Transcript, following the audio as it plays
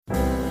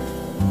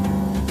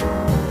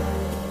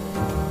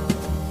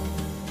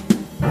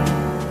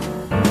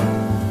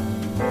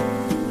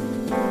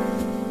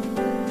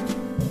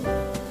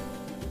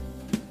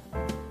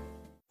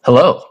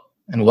Hello,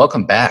 and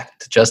welcome back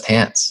to Just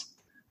Hands.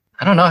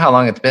 I don't know how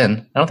long it's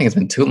been. I don't think it's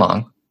been too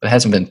long, but it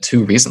hasn't been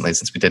too recently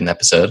since we did an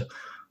episode.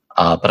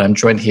 But I'm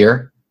joined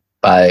here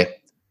by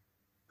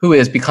who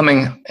is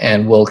becoming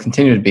and will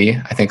continue to be,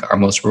 I think, our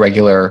most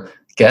regular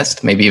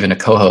guest, maybe even a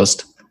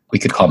co-host, we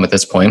could call him at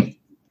this point,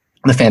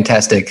 the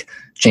fantastic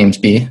James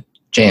B.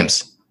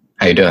 James,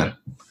 how you doing?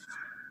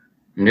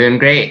 I'm doing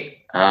great.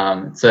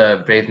 It's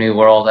a brave new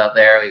world out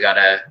there. We got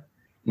a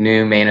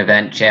new main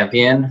event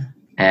champion,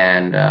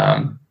 and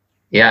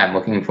I'm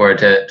looking forward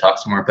to talk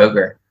some more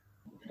poker.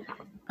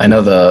 I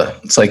know the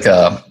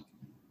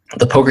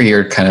poker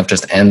year kind of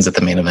just ends at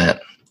the main event.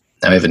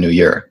 Now we have a new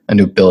year, a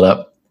new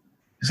build-up.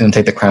 Who's going to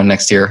take the crown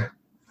next year?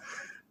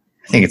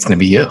 I think it's going to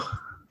be you.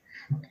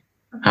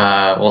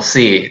 We'll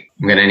see.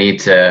 I'm going to need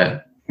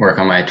to work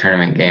on my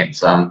tournament game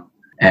some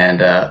and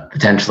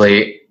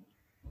potentially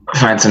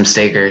find some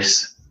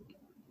stakers.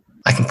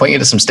 I can point you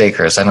to some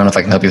stakers. I don't know if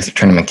I can help you with your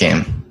tournament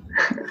game.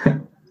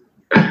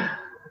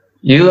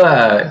 You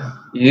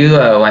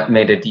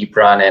made a deep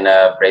run in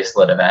a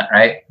bracelet event,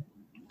 right?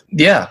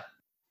 Yeah.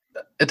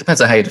 It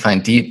depends on how you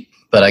define deep,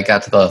 but I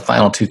got to the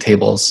final two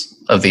tables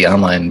of the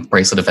online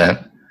bracelet event.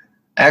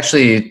 I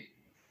actually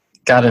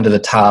got into the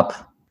top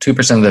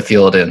 2% of the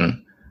field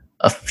in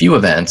a few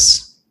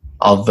events,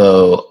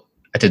 although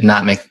I did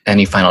not make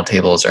any final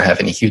tables or have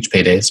any huge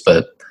paydays,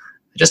 but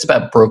I just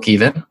about broke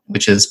even,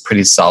 which is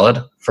pretty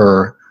solid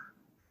for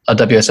a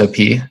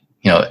WSOP.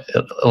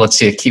 Let's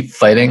see, keep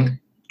fighting,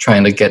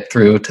 trying to get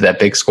through to that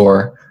big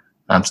score.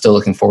 I'm still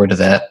looking forward to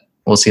that.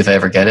 We'll see if I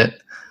ever get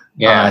it.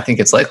 Yeah, I think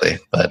it's likely,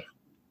 but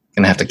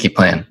gonna have to keep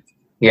playing.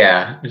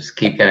 Yeah, just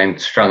keep getting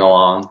strung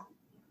along.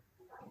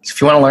 So if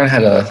you want to learn how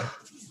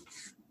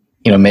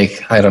to,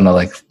 make,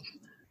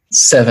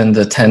 7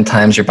 to 10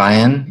 times your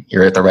buy-in,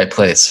 you're at the right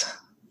place.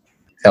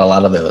 Got a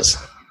lot of those.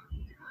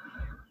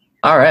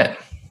 All right.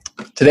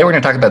 Today we're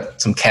going to talk about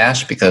some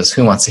cash because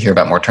who wants to hear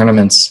about more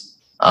tournaments?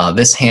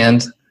 This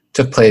hand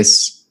took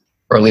place,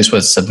 or at least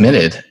was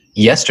submitted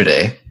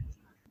yesterday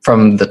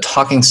from the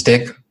Talking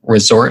Stick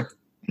Resort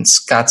in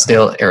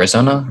Scottsdale,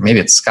 Arizona. Maybe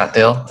it's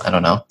Scottsdale. I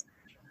don't know.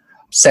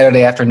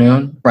 Saturday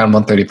afternoon, around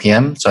 1:30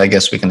 p.m. So I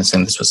guess we can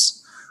assume this was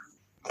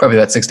probably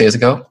about 6 days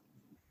ago.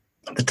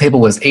 The table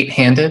was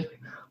 8-handed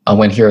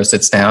when Hero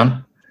sits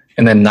down,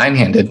 and then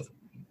 9-handed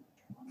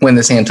when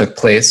this hand took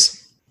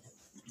place.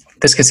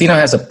 This casino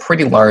has a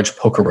pretty large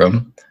poker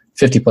room,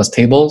 50-plus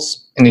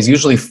tables, and is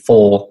usually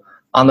full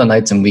on the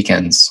nights and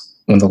weekends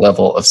when the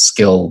level of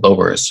skill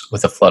lowers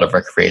with a flood of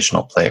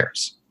recreational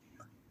players.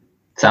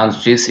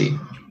 Sounds juicy.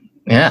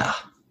 Yeah.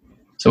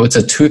 So it's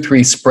a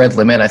 2-3 spread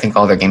limit. I think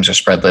all their games are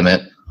spread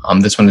limit.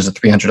 This one is a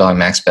 $300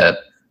 max bet.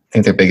 I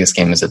think their biggest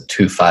game is a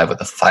 2-5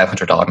 with a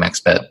 $500 max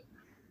bet.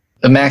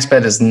 The max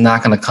bet is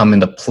not going to come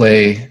into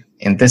play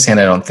in this hand,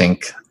 I don't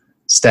think.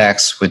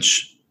 Stacks,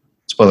 which,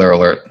 spoiler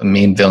alert, the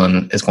main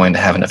villain is going to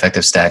have an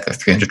effective stack of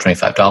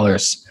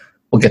 $325.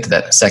 We'll get to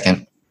that in a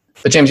second.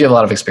 But James, you have a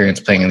lot of experience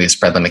playing in these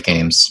spread limit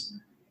games.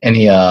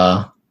 Any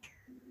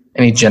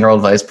general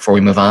advice before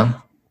we move on?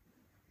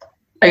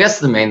 I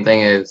guess the main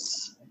thing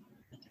is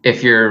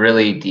if you're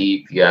really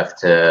deep, you have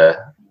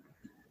to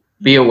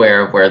be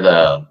aware of where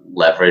the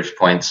leverage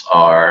points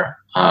are.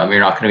 You're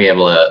not going to be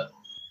able to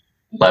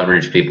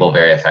leverage people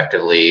very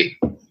effectively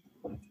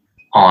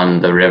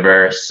on the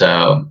river.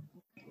 So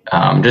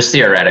just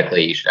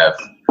theoretically, you should have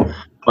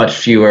much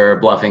fewer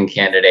bluffing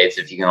candidates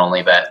if you can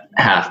only bet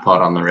half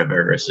pot on the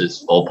river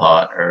versus full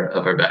pot or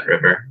overbet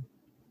river.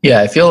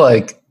 Yeah, I feel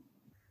like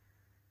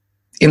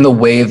in the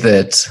way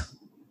that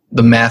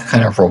the math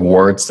kind of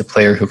rewards the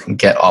player who can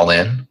get all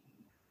in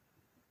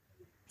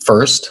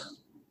first,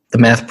 the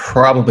math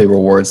probably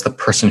rewards the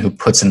person who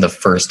puts in the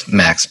first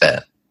max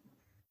bet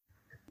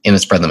in a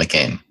spread limit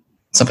game.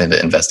 Something to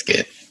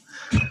investigate.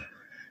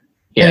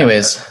 Yeah.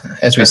 Anyways,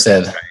 as we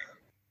said,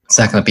 it's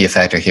not going to be a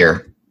factor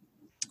here.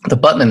 The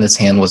button in this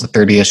hand was a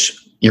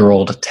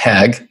 30-ish-year-old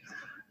tag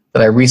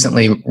that I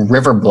recently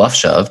river bluff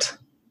shoved.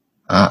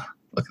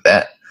 Look at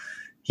that.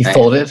 He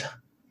folded.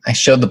 I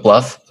showed the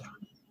bluff.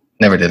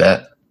 Never did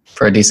that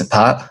for a decent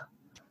pot.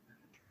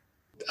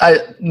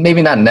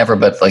 Maybe not never,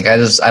 but I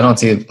don't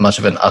see much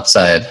of an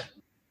upside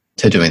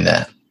to doing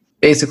that.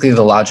 Basically,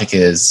 the logic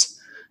is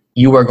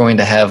you are going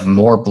to have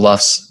more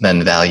bluffs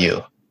than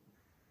value.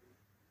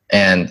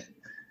 And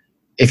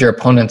if your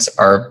opponents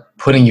are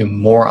putting you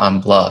more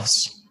on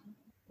bluffs,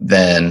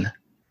 then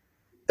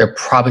they're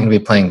probably going to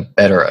be playing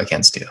better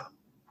against you.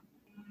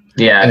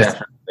 Yeah,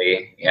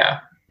 definitely. Yeah.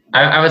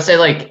 I would say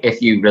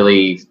if you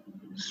really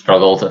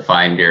struggle to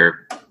find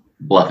your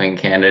bluffing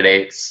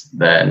candidates,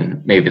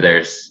 then maybe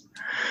there's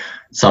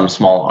some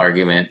small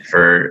argument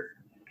for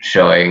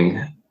showing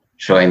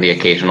the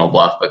occasional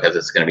bluff because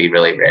it's going to be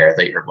really rare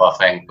that you're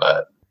bluffing.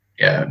 But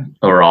yeah,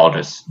 overall,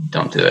 just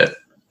don't do it.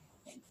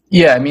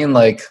 Yeah, I mean,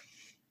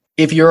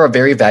 if you're a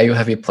very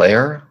value-heavy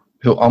player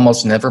who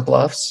almost never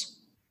bluffs,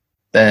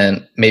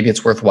 then maybe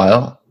it's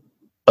worthwhile.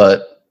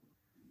 But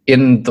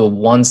in the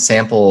one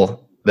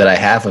sample that I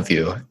have of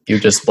you, you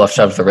just bluff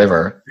shoved the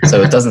river.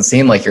 So it doesn't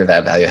seem like you're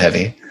that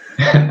value-heavy.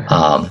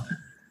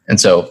 And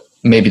so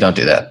maybe don't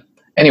do that.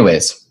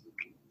 Anyways,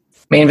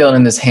 main villain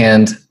in this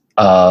hand,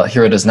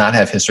 Hero does not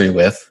have history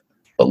with,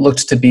 but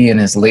looked to be in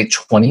his late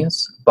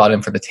 20s. Bought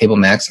him for the table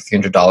max of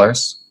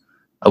 $300.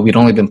 We'd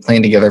only been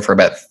playing together for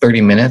about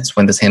 30 minutes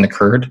when this hand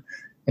occurred,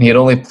 and he had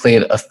only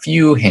played a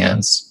few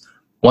hands,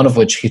 one of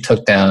which he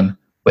took down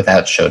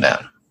without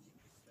showdown.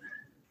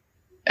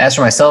 As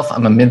for myself,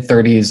 I'm a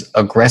mid-30s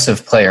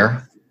aggressive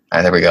player.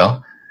 There we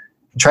go.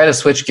 Try to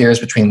switch gears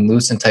between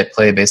loose and tight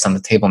play based on the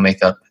table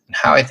makeup and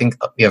how I think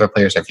the other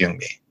players are viewing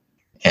me.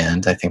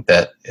 And I think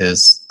that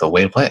is the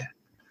way to play.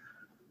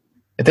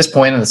 At this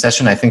point in the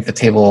session, I think the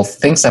table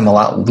thinks I'm a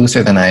lot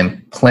looser than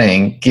I'm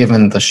playing,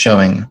 given the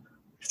showing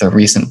of the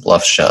recent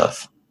bluff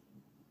shove.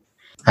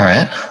 All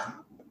right.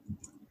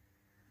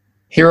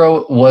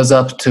 Hero was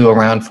up to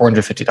around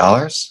 $450.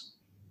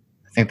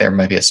 I think there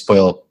might be a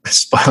spoiler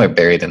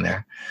buried in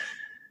there.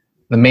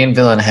 The main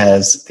villain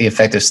has the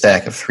effective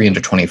stack of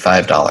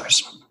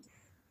 $325.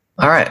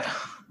 All right.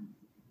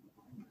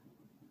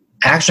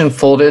 Action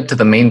folded to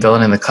the main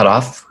villain in the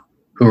cutoff,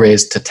 who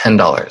raised to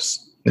 $10.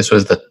 This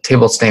was the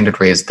table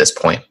standard raise at this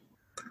point.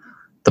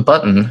 The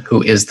button,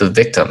 who is the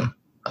victim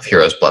of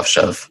Hero's bluff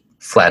shove,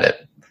 flatted.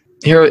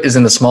 Hero is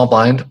in the small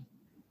blind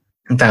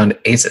and found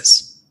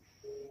aces.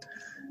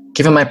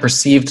 Given my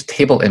perceived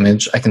table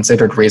image, I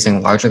considered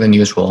raising larger than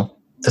usual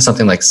to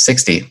something like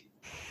 60,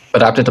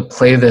 but opted to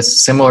play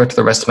this similar to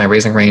the rest of my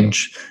raising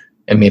range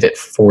and made it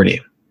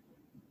 40.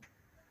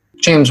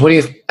 James, how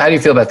do you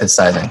feel about this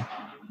sizing?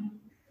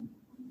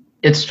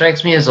 It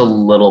strikes me as a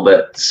little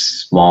bit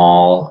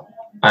small.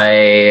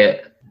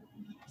 I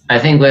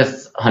think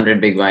with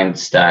 100 big blind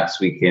stacks,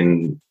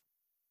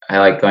 I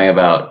like going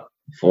about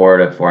 4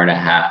 to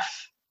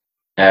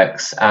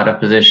 4.5x out of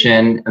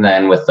position. And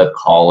then with the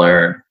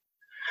caller,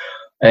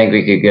 I think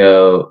we could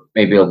go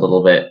maybe a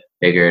little bit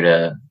bigger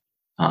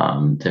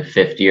to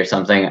 50 or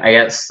something. I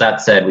guess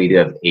that said, we do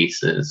have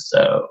aces.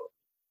 So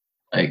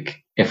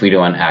like if we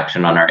do an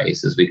action on our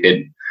aces, we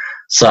could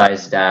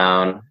size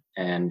down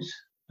and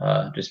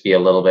just be a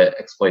little bit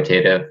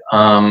exploitative.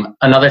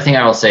 Another thing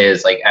I will say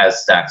is, like,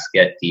 as stacks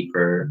get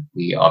deeper,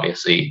 we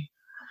obviously,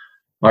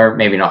 or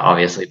maybe not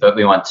obviously, but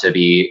we want to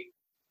be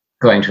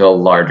going to a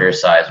larger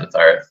size with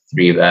our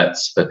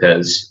 3-bets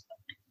because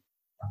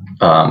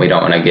we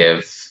don't want to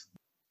give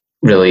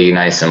really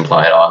nice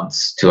implied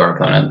odds to our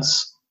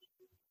opponents.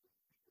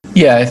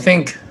 Yeah, I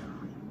think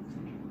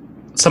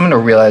something to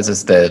realize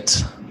is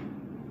that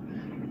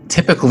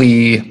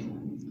typically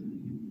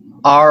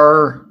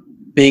our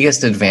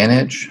biggest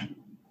advantage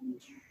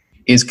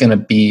is going to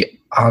be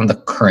on the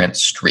current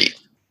street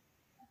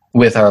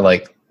with our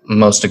like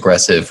most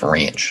aggressive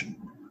range.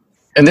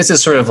 And this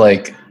is sort of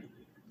like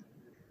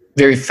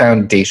very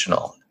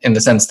foundational in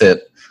the sense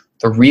that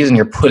the reason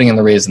you're putting in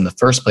the raise in the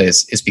first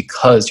place is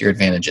because your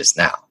advantage is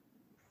now.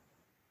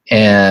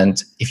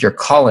 And if you're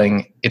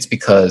calling, it's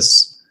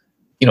because,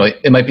 you know,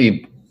 it might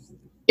be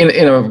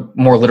in a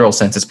more literal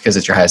sense, it's because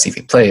it's your highest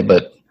EV play,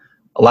 but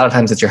a lot of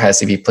times it's your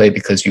highest EV play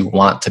because you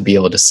want to be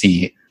able to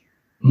see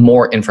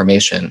more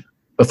information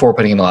before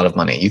putting in a lot of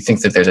money. You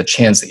think that there's a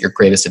chance that your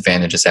greatest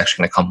advantage is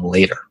actually going to come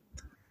later.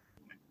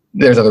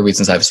 There's other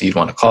reasons, obviously, you'd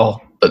want to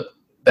call, but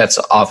that's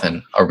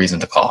often a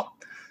reason to call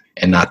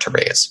and not to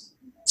raise.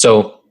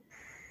 So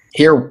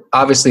here,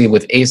 obviously,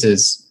 with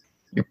aces,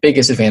 your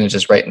biggest advantage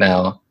is right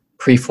now,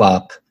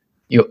 pre-flop.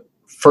 You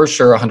for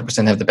sure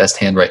 100% have the best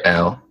hand right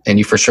now, and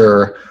you for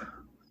sure,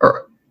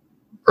 or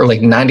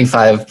like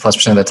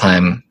 95+% of the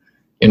time,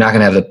 you're not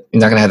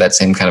gonna have that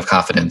same kind of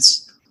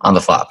confidence on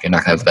the flop. You're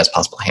not gonna have the best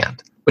possible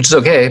hand, which is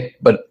okay.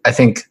 But I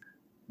think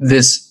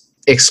this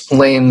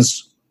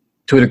explains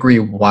to a degree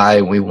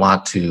why we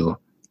want to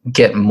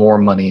get more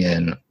money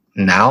in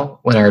now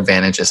when our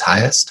advantage is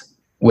highest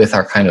with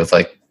our kind of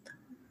like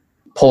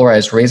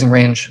polarized raising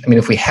range. I mean,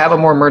 if we have a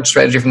more merged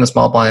strategy from the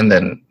small blind,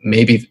 then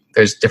maybe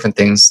there's different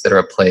things that are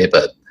at play.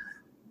 But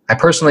I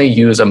personally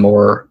use a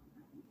more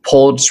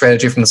pulled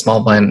strategy from the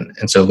small blind.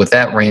 And so with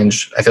that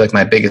range, I feel like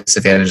my biggest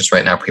advantage is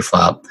right now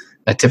pre-flop.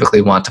 I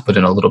typically want to put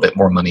in a little bit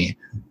more money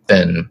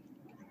than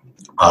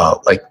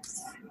like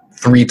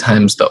 3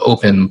 times the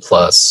open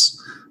plus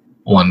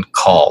 1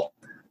 call.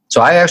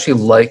 So I actually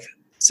like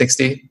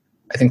 60.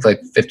 I think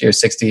like 50 or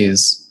 60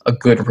 is a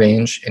good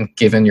range. And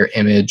given your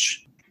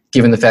image,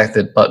 given the fact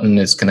that button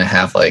is going to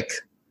have like,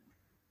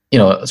 you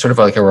know, sort of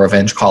like a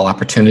revenge call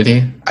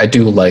opportunity, I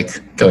do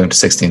like going to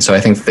 16. So I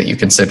think that you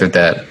considered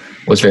that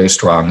was very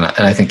strong,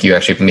 and I think you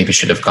actually maybe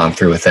should have gone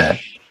through with that.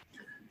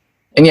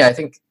 And yeah, I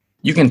think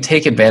you can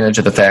take advantage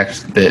of the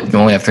fact that you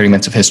only have 30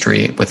 minutes of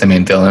history with the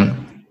main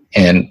villain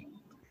and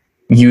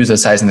use a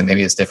sizing that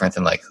maybe is different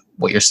than like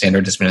what your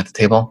standard has been at the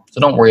table.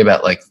 So don't worry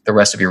about like the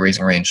rest of your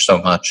raising range so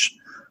much.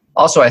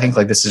 Also, I think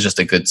like this is just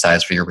a good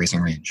size for your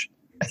raising range.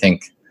 I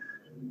think.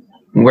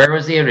 Where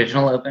was the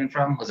original open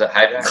from? Was it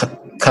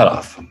hijack?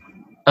 Cutoff.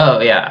 Oh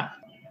yeah,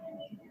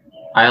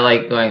 I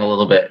like going a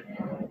little bit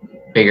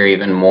bigger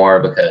even more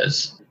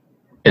because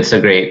it's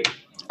a great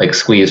like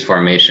squeeze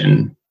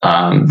formation.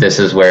 This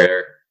is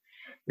where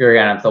you're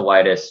gonna have the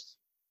widest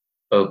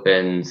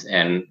opens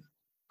and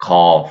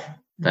call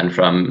than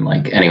from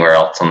like anywhere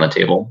else on the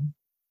table.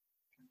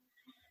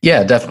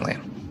 Yeah, definitely.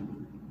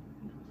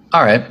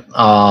 All right.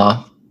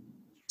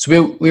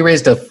 So we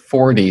raised a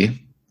 40.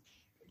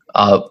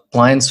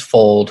 Blinds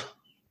fold,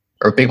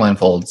 or big blind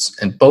folds,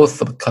 and both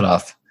the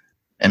cutoff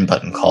and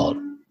button called.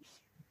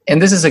 And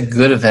this is a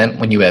good event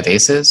when you have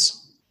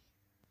aces,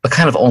 but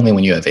kind of only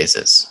when you have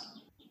aces.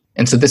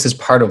 And so this is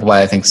part of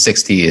why I think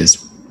 60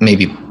 is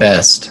maybe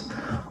best.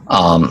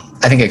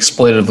 I think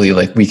exploitatively,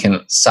 like we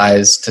can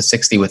size to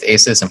 60 with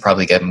aces and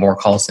probably get more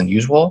calls than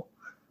usual.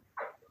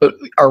 But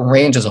our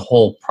range as a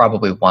whole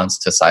probably wants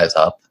to size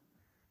up,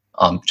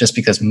 just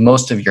because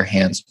most of your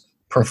hands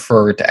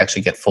prefer to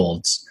actually get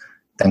folds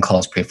than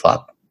calls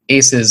pre-flop.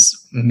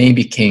 Aces,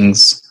 maybe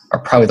kings, are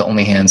probably the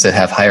only hands that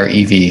have higher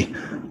EV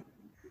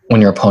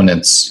when your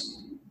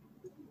opponents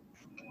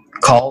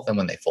call than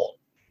when they fold.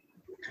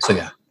 So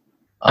yeah.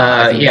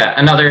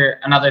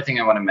 Another thing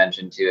I want to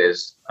mention too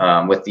is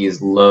with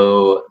these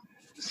low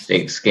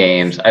stakes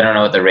games, I don't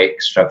know what the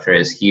rate structure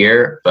is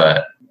here,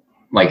 but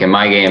like in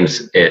my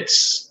games,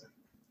 it's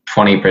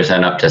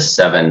 20% up to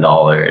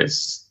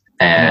 $7,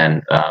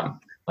 and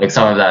like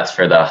some of that's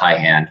for the high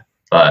hand,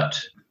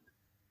 but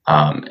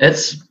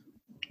it's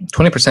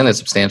 20% is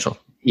substantial.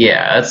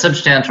 Yeah, it's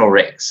substantial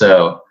rake.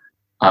 So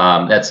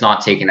that's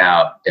not taken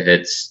out if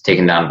it's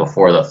taken down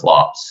before the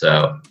flop.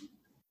 So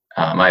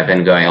I've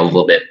been going a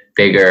little bit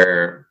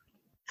bigger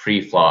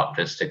pre-flop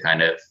just to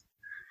kind of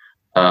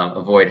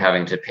avoid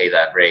having to pay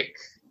that rake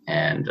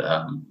and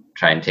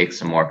try and take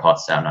some more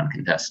pots down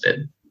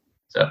uncontested.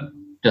 So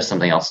just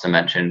something else to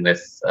mention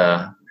with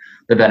the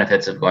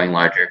benefits of going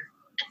larger.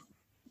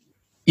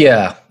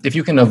 Yeah, if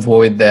you can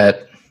avoid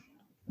that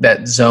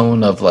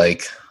zone of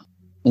like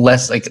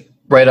less, like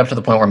right up to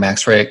the point where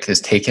max rake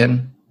is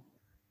taken,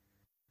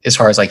 as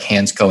far as like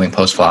hands going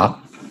post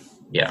flop,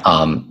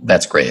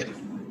 that's great.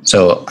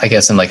 So I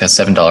guess in like a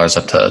 $7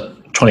 up to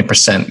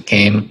 20%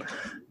 game,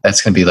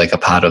 that's going to be like a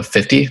pot of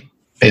 50,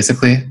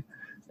 basically.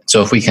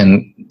 So if we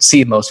can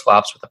see most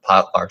flops with a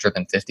pot larger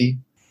than 50,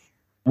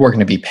 we're going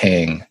to be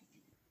paying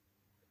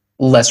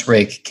less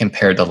rake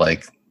compared to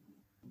like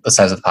the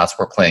size of the pots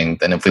we're playing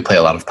than if we play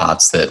a lot of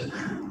pots that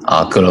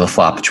go to the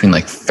flop between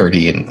like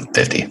 30 and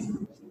 50.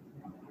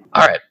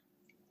 All right.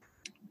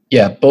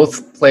 Yeah,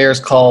 both players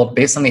called.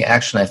 Based on the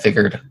action, I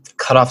figured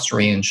cutoff's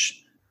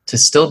range to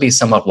still be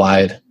somewhat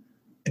wide,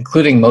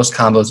 including most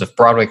combos of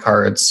Broadway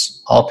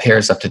cards, all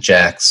pairs up to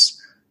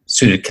jacks,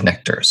 suited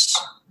connectors.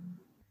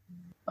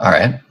 All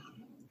right.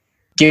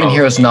 Given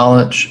Hero's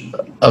knowledge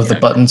of the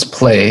button's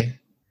play,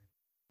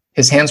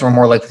 his hands were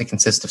more likely to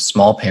consist of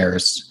small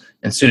pairs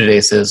and suited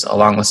aces,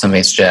 along with some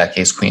ace-jack,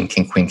 ace-queen,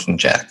 king-queen,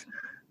 king-jack.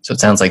 So it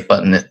sounds like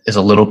button is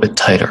a little bit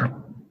tighter.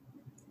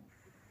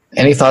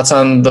 Any thoughts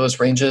on those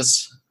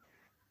ranges?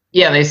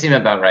 Yeah, they seem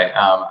about right.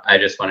 I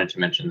just wanted to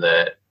mention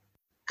that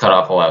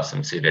cutoff allows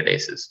some suited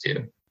aces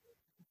too.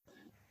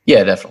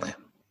 Yeah, definitely.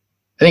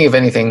 I think if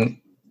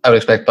anything, I would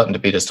expect button to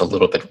be just a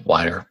little bit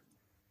wider.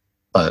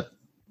 But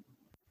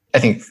I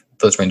think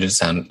those ranges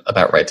sound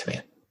about right to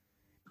me.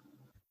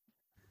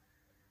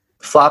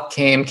 Flop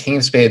came king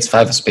of spades,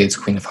 five of spades,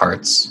 queen of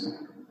hearts.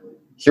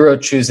 Hero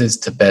chooses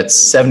to bet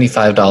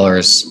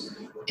 $75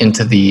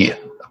 into the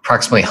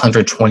approximately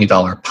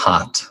 $120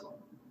 pot.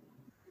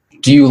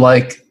 Do you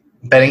like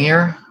betting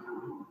here?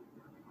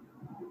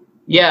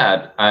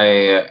 Yeah,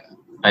 I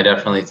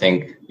definitely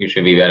think you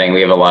should be betting.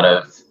 We have a lot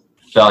of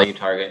value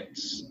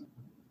targets.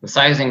 The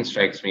sizing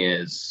strikes me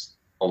as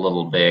a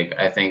little big.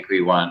 I think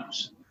we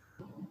want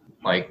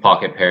like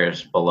pocket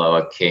pairs below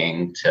a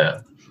king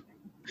to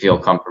feel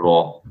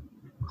comfortable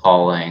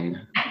calling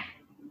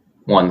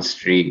one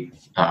street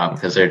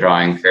because they're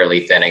drawing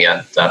fairly thin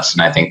against us,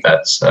 and I think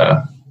that's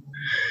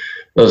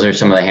those are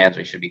some of the hands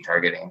we should be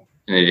targeting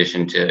in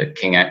addition to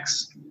King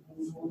X.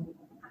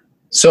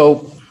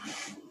 So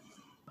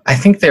I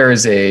think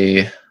there's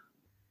a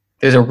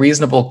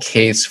reasonable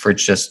case for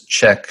just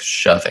check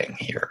shoving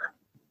here.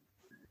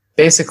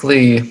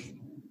 Basically,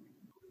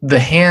 the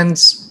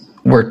hands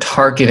we're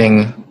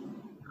targeting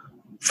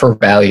for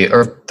value,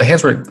 or the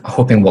hands we're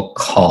hoping will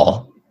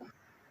call,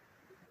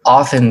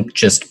 often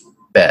just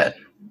bet,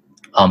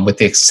 with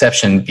the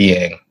exception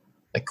being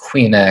like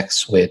Queen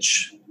X,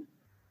 which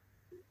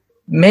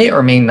may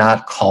or may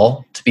not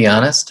call, to be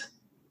honest,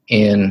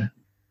 in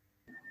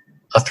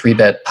a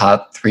 3-bet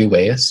pot 3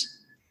 ways.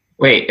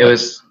 Wait,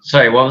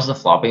 sorry, what was the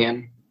flop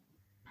again?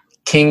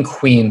 King,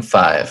 queen,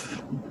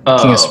 5.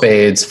 Oh. King of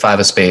spades, 5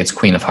 of spades,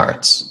 queen of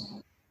hearts.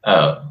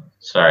 Oh,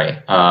 sorry.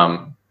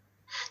 I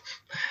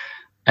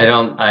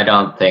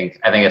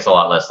think it's a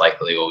lot less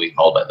likely we'll be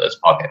called by those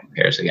pocket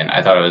pairs again.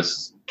 I thought it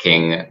was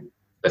king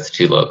with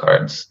 2 low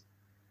cards.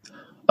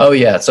 Oh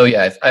yeah, so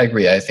yeah, I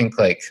agree. I think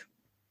like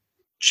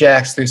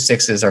jacks through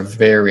 6s are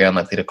very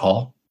unlikely to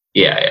call.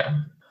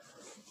 Yeah.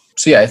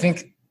 So yeah, I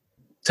think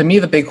to me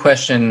the big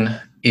question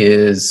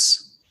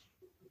is,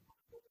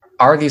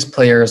 are these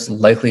players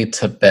likely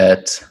to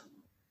bet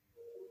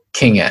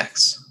King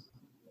X?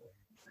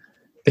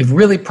 They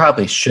really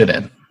probably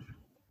shouldn't,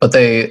 but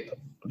they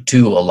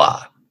do a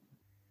lot.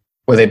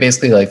 where they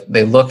basically like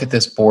they look at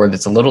this board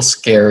that's a little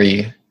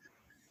scary,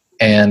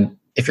 and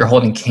if you're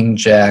holding king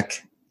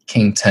jack,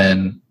 king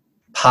 10,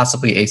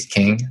 possibly ace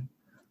king.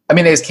 I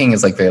mean, ace king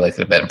is like very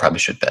likely to bet and probably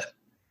should bet,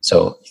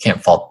 so you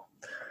can't fault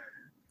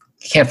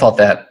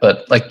that.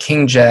 But like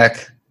king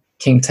jack,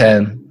 king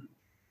 10,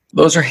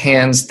 those are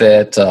hands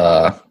that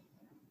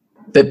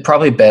that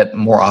probably bet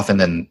more often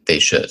than they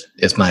should,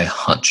 is my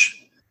hunch.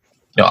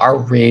 You know,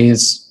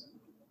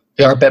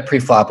 our bet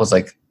pre-flop was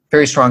like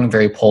very strong and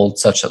very pulled,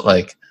 such that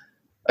like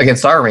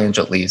against our range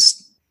at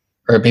least,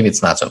 or maybe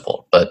it's not so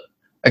pulled, but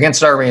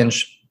against our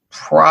range,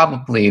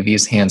 probably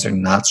these hands are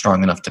not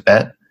strong enough to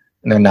bet,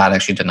 and they're not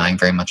actually denying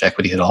very much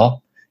equity at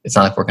all. It's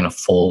not like we're going to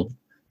fold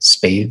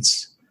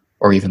spades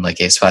or even like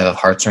ace 5 of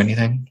hearts or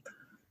anything.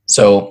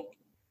 So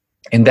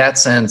in that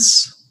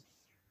sense,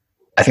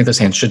 I think those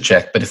hands should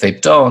check, but if they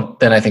don't,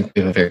 then I think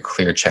we have a very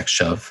clear check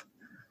shove.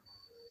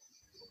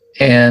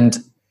 And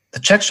the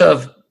check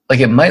shove, like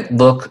it might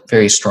look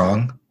very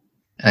strong,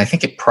 and I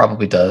think it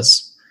probably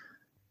does,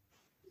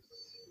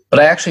 but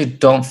I actually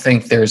don't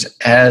think there's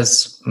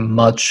as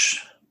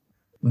much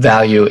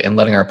value in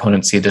letting our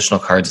opponent see additional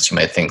cards as you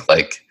might think.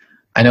 Like,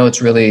 I know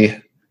it's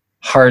really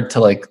hard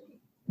to like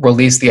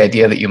release the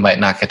idea that you might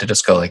not get to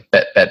just go like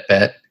bet, bet,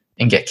 bet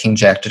and get king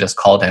jack to just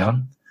call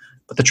down.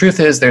 But the truth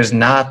is there's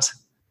not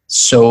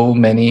so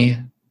many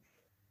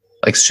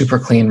like super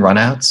clean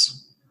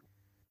runouts.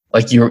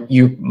 Like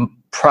you're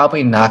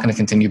probably not going to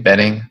continue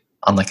betting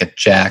on like a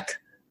jack,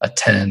 a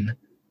 10,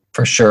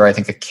 for sure. I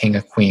think a king,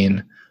 a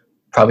queen,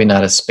 probably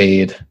not a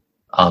spade,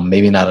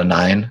 maybe not a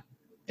 9.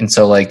 And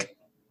so like,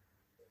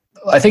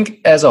 I think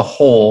as a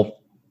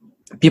whole,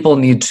 people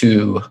need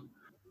to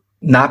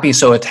not be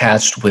so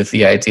attached with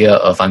the idea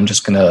of I'm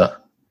just going to,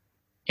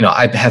 you know,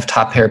 I have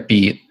top pair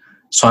beat,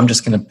 so I'm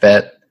just going to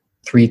bet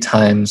 3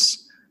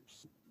 times,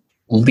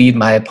 lead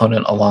my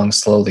opponent along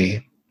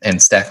slowly,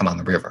 and stack them on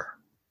the river.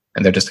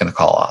 And they're just going to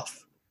call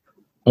off.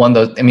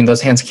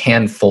 Those hands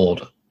can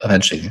fold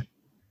eventually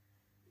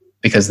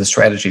because the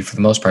strategy for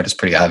the most part is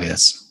pretty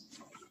obvious.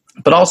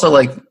 But also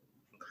like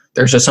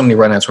there's just so many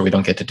runouts where we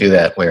don't get to do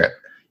that, where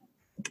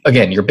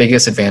again, your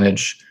biggest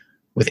advantage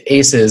with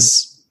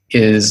aces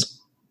is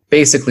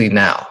basically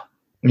now.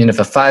 I mean, if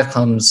a 5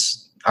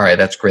 comes, all right,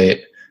 that's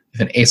great.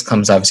 If an ace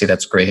comes, obviously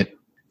that's great.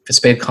 If a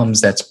spade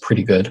comes, that's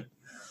pretty good.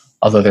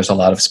 Although there's a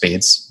lot of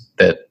spades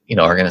that, you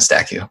know, are going to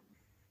stack you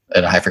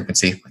at a high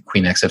frequency, like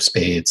queen X of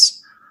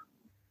spades,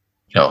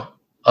 you know,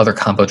 other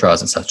combo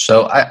draws and such.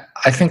 So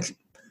I think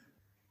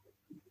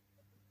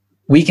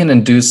we can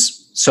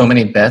induce so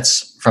many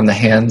bets from the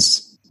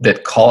hands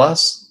that call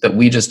us that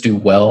we just do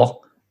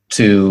well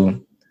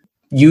to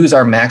use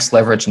our max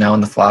leverage now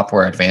in the flop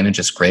where our advantage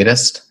is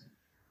greatest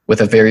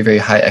with a very, very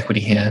high equity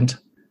hand,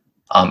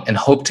 and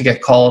hope to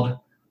get called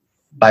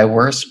by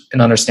worse,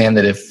 and understand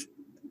that if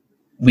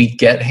we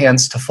get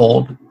hands to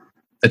fold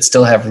that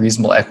still have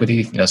reasonable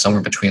equity, you know,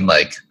 somewhere between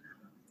like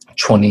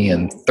 20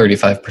 and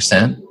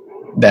 35%,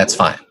 that's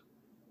fine.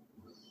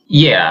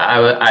 Yeah,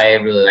 I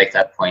really like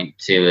that point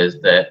too,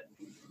 is that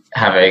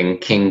having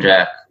king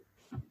jack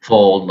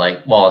fold,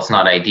 like, while it's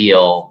not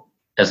ideal,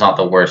 it's not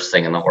the worst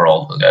thing in the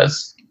world,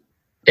 because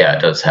yeah,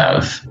 it does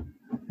have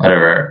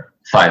whatever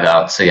 5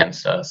 outs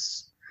against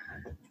us.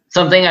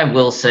 Something I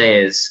will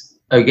say is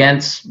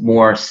against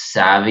more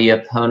savvy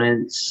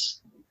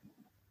opponents,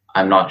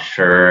 I'm not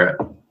sure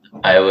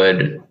I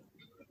would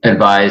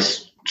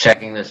advise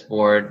checking this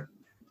board,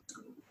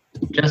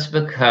 just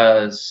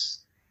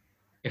because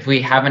if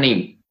we have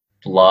any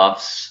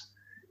bluffs,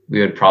 we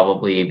would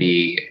probably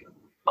be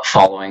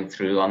following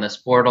through on this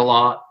board a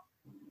lot.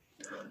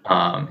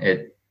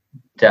 We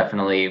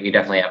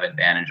definitely have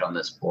advantage on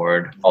this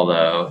board,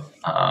 although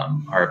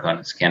our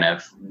opponents kind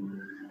of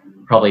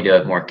probably do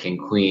have more king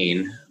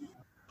queen.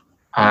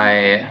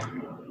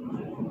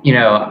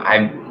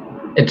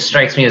 It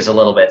strikes me as a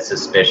little bit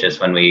suspicious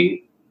when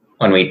we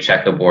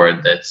check a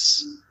board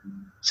that's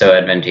so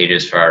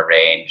advantageous for our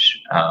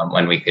range,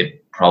 when we could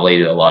probably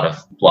do a lot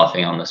of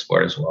bluffing on this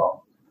board as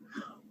well.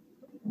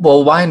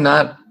 Well, why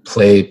not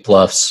play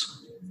bluffs?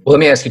 Well, let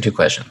me ask you 2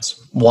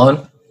 questions.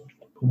 1,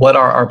 what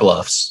are our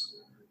bluffs?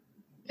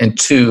 And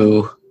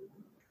 2,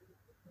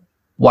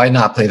 why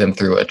not play them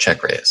through a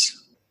check raise?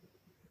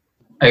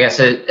 I guess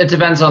it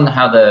depends on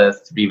how the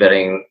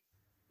 3-betting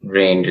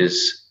range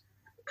is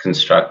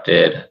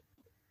constructed.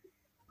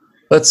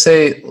 Let's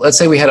say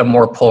we had a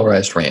more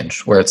polarized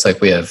range where it's like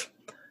we have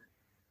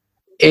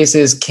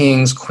aces,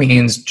 kings,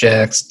 queens,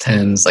 jacks,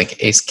 10s,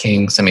 like ace,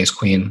 king, some ace,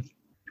 queen,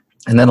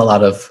 and then a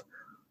lot of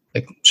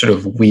like sort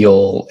of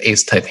wheel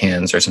ace type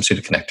hands or some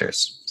suited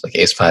connectors. It's like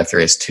ace 5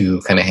 through ace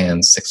 2 kind of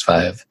hands,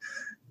 6-5,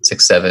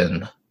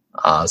 6-7,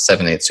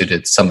 7-8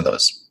 suited, some of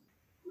those.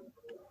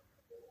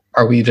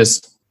 Are we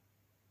just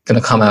going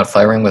to come out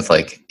firing with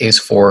like ace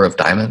 4 of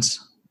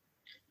diamonds?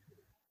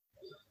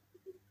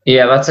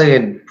 Yeah, that's a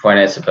good point,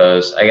 I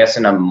suppose. I guess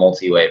in a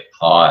multi-way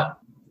pot,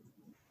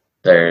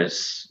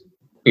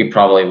 we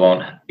probably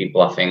won't be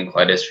bluffing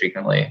quite as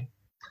frequently.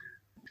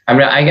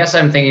 I guess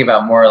I'm thinking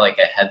about more like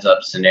a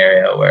heads-up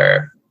scenario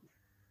where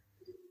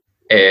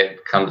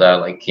it comes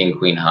out like king,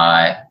 queen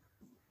high.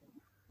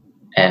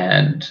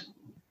 And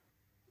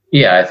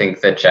yeah, I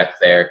think the check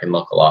there can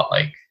look a lot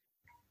like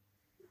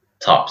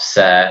top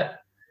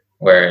set,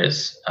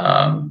 whereas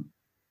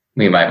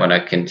we might want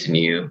to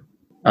continue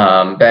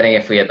betting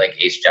if we had like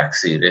ace jack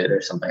suited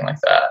or something like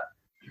that.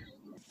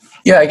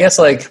 Yeah, I guess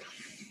like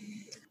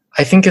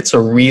I think it's a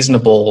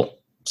reasonable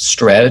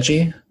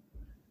strategy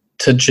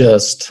to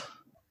just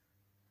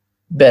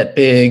bet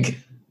big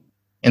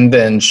and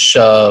then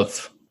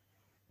shove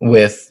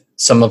with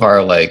some of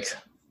our like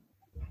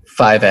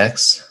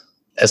 5x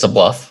as a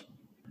bluff.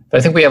 But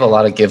I think we have a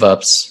lot of give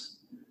ups.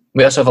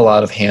 We also have a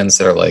lot of hands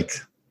that are like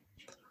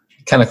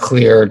kind of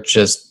clear,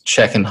 just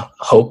check and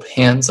hope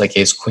hands like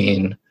ace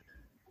queen,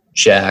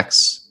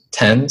 jacks,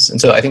 tens. And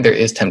so I think there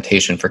is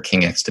temptation for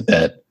king X to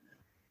bet.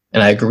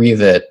 And I agree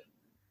that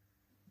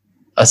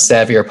a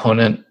savvier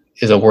opponent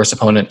is a worse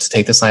opponent to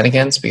take this line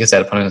against because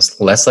that opponent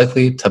is less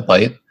likely to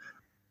bite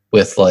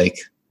with like,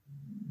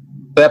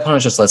 that opponent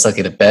is just less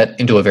likely to bet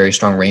into a very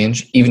strong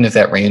range, even if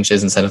that range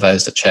is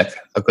incentivized to check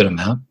a good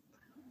amount.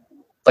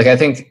 Like I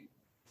think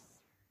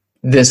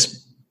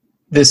this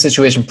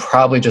situation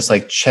probably just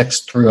like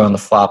checks through on the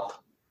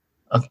flop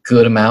a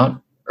good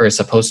amount, or is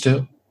supposed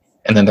to.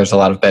 And then there's a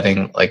lot of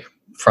betting like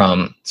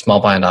from small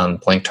blind on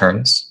blank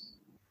turns.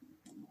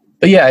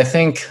 But yeah, I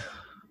think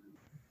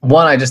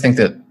I just think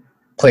that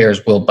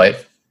players will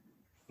bite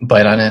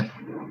on it.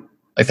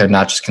 Like they're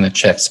not just going to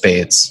check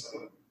spades.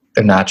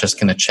 They're not just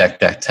going to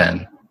check jack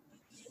 10.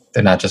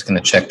 They're not just going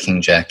to check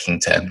king jack, king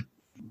 10.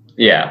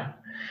 Yeah.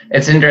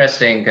 It's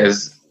interesting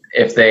because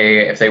if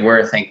they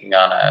were thinking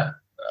on a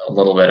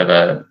little bit of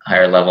a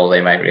higher level,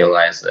 they might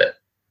realize that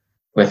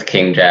with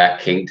king jack,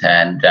 king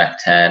 10, jack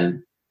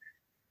 10,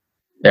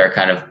 they're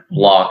kind of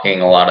blocking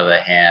a lot of the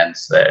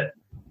hands that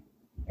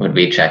would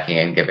be checking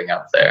and giving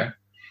up there.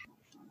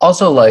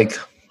 Also, like,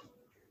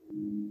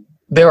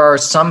 there are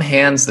some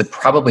hands that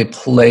probably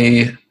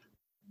play.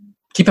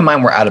 Keep in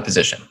mind, we're out of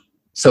position.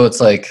 So it's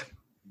like,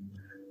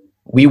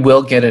 we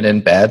will get it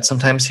in bad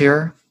sometimes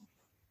here,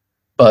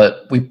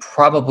 but we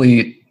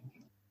probably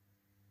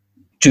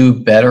do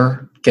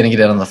better getting it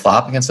in on the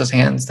flop against those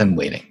hands than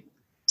waiting.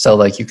 So,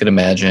 like, you could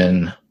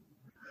imagine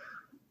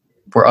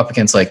we're up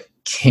against, like,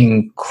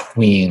 king,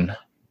 queen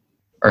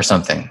or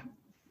something.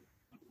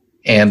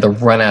 And the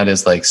run out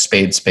is, like,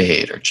 spade,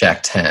 spade or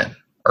jack 10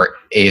 or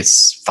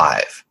ace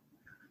 5.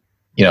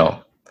 You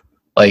know,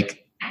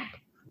 like,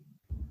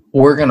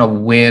 we're going to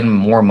win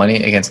more money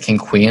against king,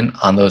 queen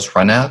on those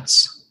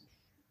runouts,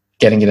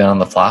 getting it in on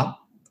the flop.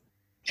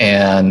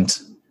 And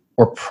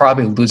we're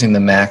probably losing the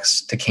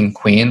max to king,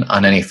 queen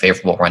on any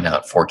favorable run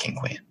out for king,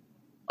 queen,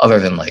 other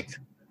than like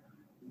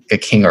a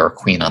king or a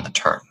queen on the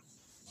turn.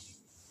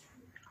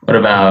 What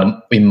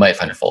about... we might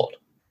find a fold.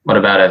 What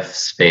about if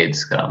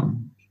spades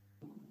come?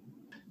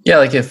 Yeah,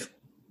 like if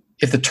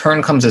the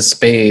turn comes as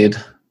spade,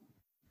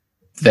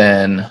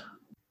 then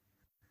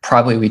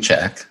probably we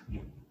check.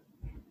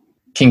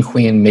 King,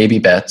 queen maybe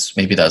bets,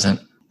 maybe doesn't.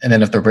 And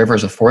then if the river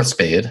is a fourth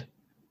spade,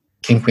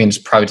 king, queen is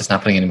probably just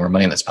not putting any more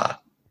money in the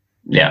spot.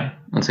 Yeah,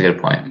 that's a good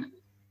point.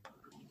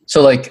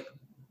 So, like,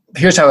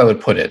 here's how I would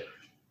put it.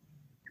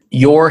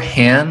 Your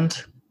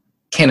hand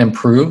can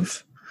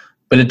improve,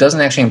 but it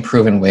doesn't actually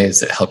improve in ways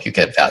that help you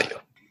get value.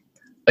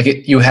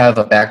 Like, you have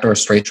a backdoor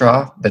straight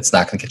draw that's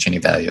not going to get you any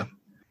value.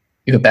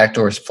 You have a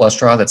backdoor flush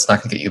draw that's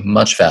not going to get you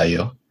much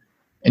value.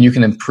 And you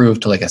can improve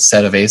to, like, a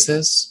set of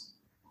aces.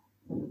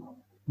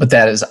 But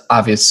that is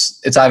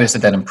obvious. It's obvious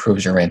that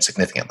improves your range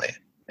significantly.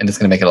 And it's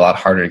going to make it a lot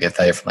harder to get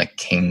value from, like,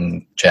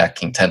 king, jack,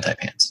 king 10 type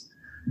hands.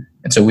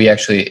 And so we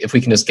actually, if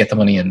we can just get the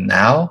money in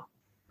now,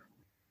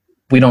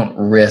 we don't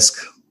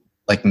risk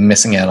like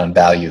missing out on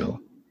value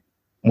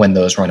when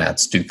those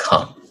runouts do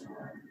come.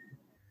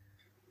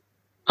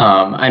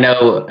 I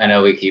know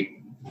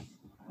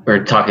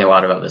we're talking a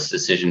lot about this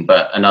decision,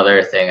 but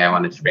another thing I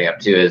wanted to bring up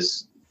too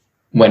is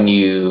when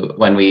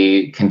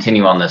we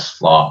continue on this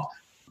flop,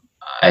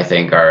 I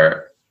think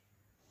our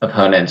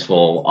opponents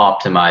will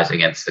optimize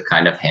against the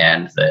kind of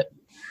hand that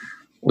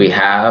we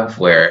have,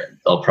 where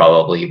they'll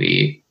probably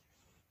be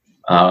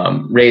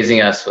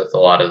raising us with a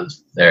lot of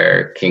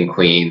their king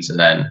queens and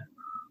then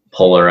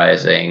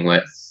polarizing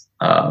with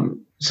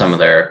some of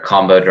their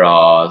combo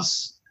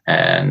draws,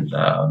 and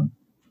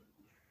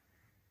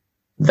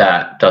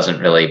that doesn't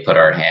really put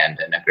our hand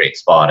in a great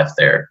spot if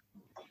they're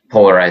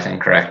polarizing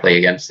correctly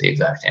against the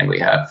exact hand we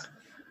have.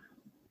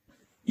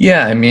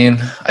 Yeah, I mean,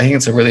 I think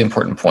it's a really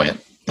important point.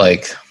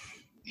 Like,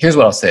 here's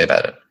what I'll say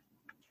about it.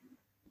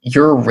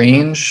 Your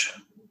range,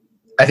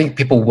 I think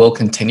people will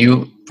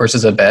continue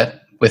versus a bet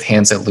with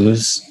hands that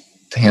lose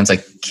to hands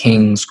like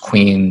kings,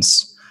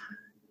 queens,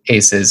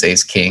 aces,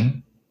 ace,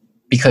 king,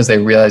 because they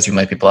realize you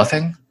might be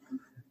bluffing.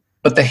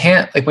 But the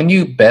hand, like when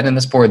you bet in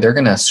this board, they're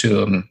going to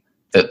assume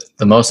that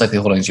the most likely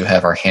holdings you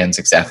have are hands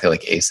exactly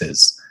like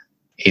aces,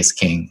 ace,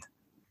 king,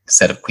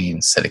 set of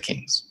queens, set of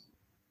kings.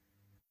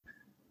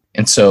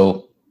 And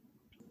so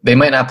they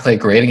might not play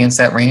great against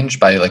that range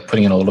by like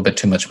putting in a little bit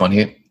too much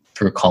money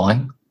through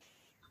calling,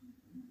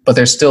 but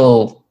they're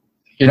still,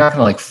 you're not going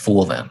to like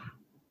fool them.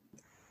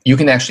 you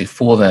can actually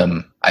fool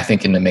them, I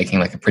think, into making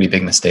like a pretty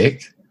big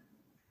mistake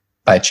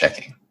by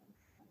checking.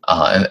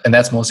 And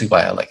that's mostly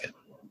why I like it.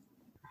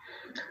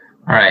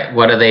 All right.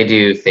 What do they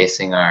do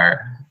facing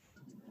our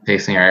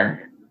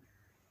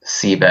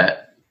C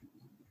bet?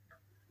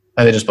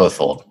 They just both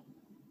fold.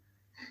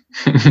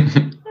 All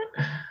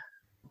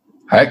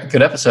right.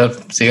 Good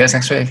episode. See you guys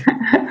next week.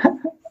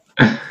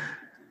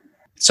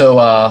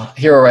 So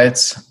Hero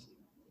writes,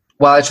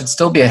 while I should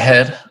still be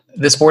ahead,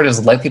 this board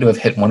is likely to have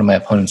hit one of my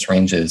opponent's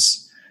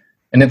ranges,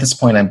 and at this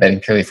point I'm betting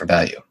purely for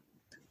value.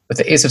 With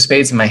the ace of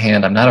spades in my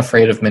hand, I'm not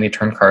afraid of many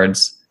turn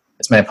cards,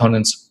 as my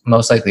opponents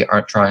most likely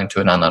aren't drawing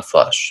to a non-nut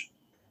flush.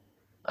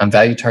 I'm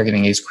value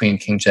targeting ace, queen,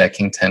 king, jack,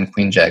 king 10,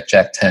 queen, jack,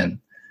 jack 10,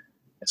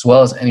 as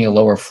well as any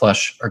lower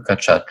flush or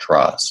gut shot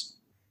draws.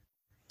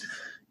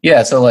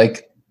 Yeah, so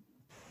like,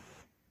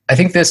 I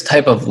think this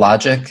type of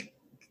logic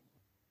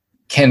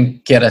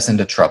can get us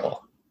into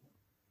trouble,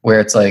 where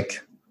it's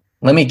like,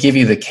 let me give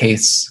you the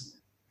case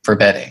for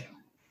betting.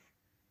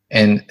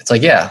 And it's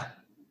like, yeah,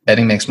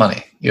 betting makes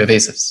money. You have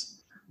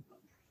aces.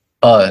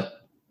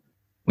 But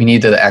we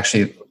need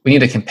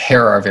to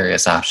compare our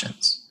various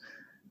options.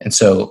 And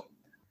so,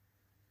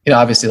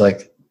 obviously,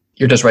 like,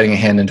 you're just writing a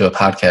hand into a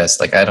podcast.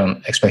 Like, I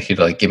don't expect you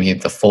to like give me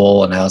the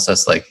full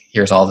analysis. Like,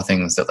 here's all the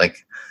things that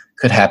like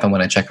could happen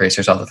when I check raise.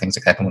 Here's all the things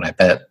that happen when I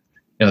bet.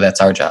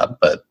 That's our job.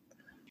 But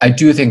I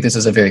do think this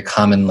is a very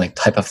common like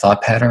type of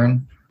thought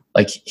pattern.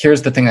 Like,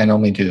 here's the thing I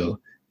normally do.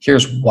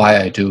 Here's why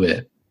I do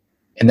it.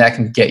 And that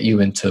can get you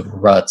into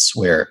ruts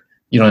where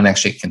you don't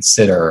actually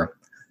consider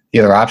the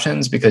other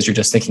options because you're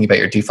just thinking about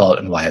your default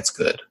and why it's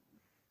good.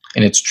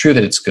 And it's true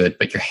that it's good,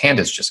 but your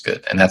hand is just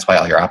good. And that's why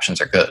all your options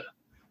are good.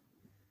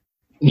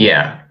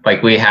 Yeah.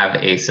 Like, we have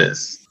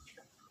aces.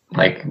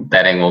 Like,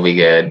 betting will be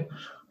good,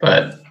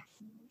 but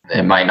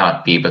it might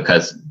not be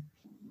because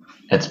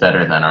it's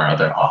better than our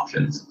other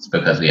options. It's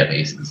because we have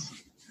aces.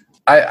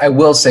 I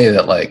will say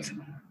that like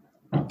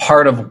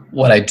part of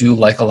what I do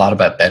like a lot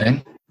about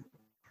betting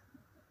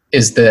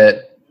is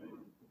that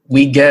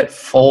we get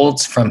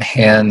folds from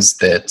hands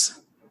that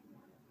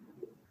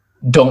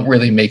don't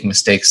really make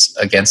mistakes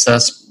against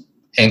us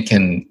and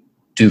can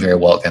do very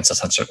well against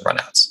us on certain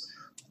runouts.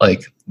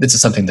 Like, this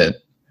is something that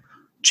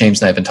James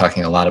and I have been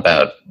talking a lot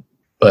about,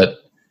 but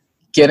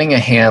getting a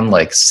hand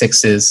like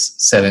sixes,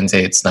 sevens,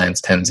 eights, nines,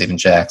 tens, even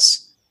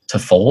jacks to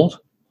fold,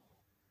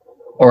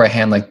 or a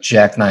hand like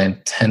jack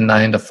 9, 10,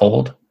 9 to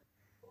fold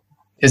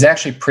is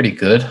actually pretty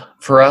good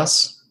for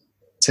us,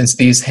 since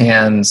these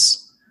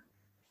hands,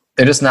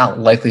 they're just not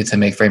likely to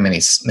make very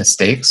many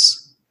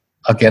mistakes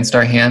against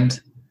our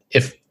hand.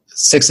 If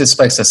sixes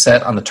spikes a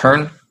set on the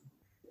turn,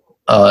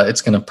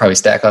 it's going to probably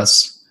stack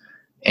us.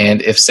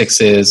 And if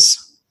sixes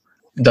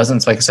doesn't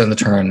spike a set on the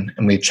turn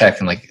and we check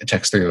and like it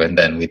checks through and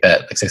then we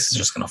bet, like six is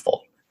just going to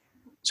fold.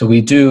 So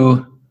we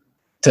do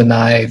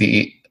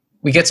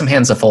we get some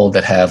hands to fold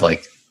that have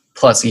like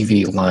plus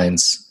EV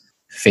lines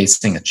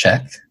facing a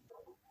check.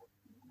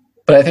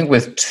 But I think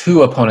with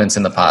two opponents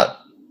in the pot,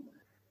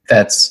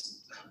 it's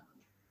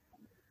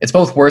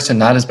both worse and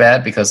not as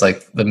bad, because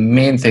like the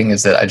main thing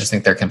is that I just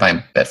think their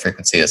combined bet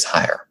frequency is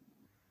higher.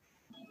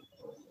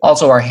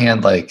 Also, our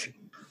hand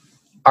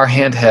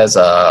has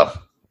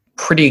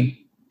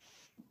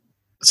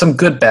some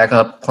good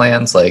backup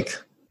plans.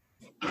 Like,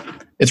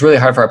 it's really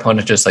hard for our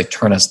opponent to just like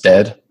turn us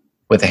dead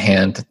with a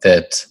hand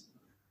that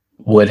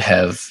would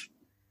have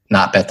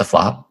not bet the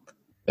flop.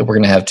 That we're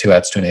going to have two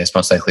outs to an ace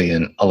most likely,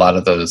 and a lot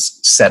of those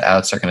set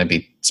outs are going to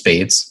be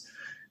spades.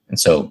 And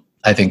so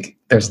I think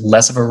there's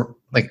less of a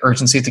like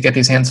urgency to get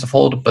these hands to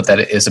fold, but that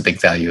it is a big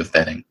value of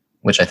betting,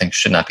 which I think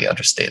should not be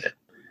understated.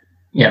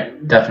 Yeah,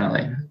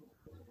 definitely.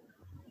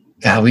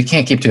 God, we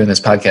can't keep doing this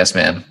podcast,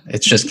 man.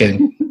 It's just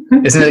isn't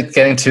it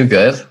getting too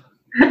good?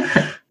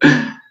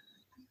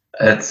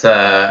 It's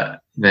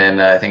been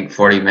I think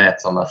 40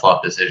 minutes on the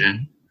flop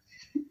decision.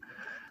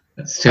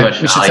 It's too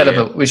much. We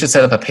should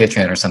set up a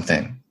Patreon or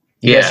something.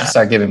 You guys should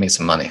start giving me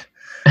some money.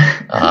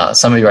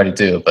 Some of you already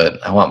do,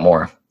 but I want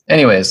more.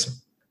 Anyways,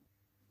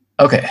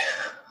 okay.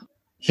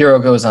 Hero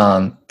goes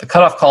on. The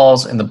cutoff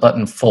calls and the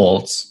button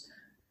folds.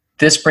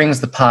 This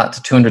brings the pot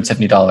to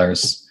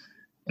 $270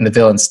 and the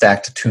villain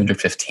stacked to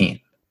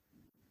 $215.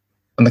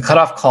 When the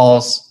cutoff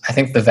calls, I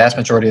think the vast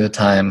majority of the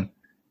time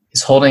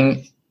his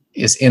holding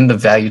is in the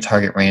value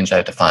target range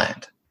I've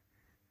defined.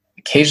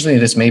 Occasionally,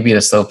 this may be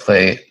a slow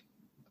play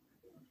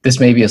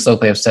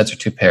of sets or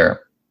two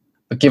pair,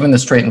 but given the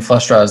straight and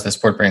flush draws this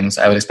board brings,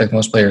 I would expect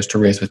most players to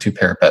raise with two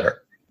pair or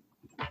better.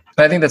 And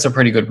I think that's a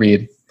pretty good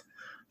read.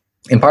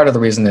 And part of the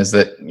reason is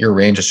that your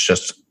range is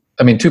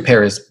two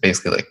pair is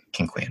basically like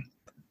king queen.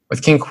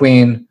 With king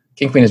queen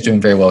is doing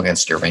very well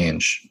against your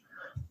range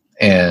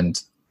and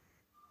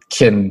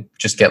can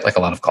just get like a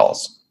lot of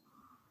calls.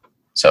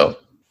 So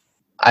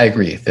I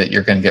agree that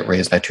you're going to get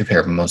raised by two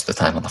pair most of the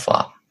time on the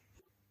flop,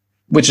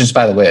 which is,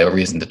 by the way, a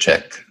reason to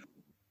check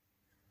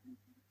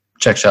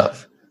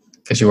shove,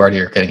 because you already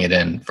are getting it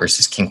in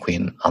versus king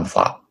queen on the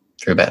flop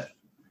through a bet.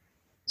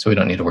 So we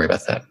don't need to worry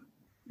about that.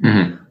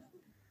 Mm-hmm.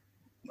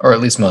 Or at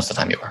least most of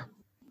the time you are.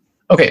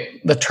 Okay,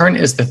 the turn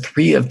is the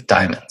 3 of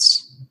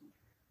diamonds.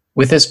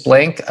 With this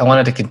blank, I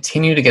wanted to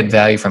continue to get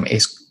value from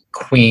ace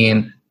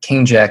queen,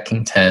 king jack,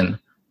 king 10,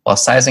 while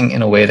sizing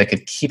in a way that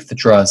could keep the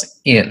draws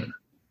in.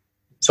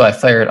 So I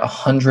fired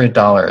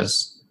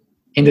 $100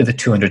 into the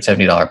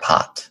 $270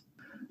 pot.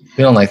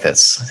 We don't like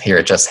this here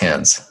at Just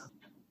Hands.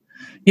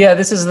 Yeah,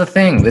 this is the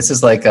thing. This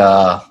is like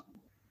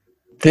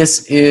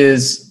this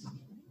is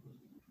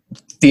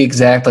the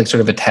exact like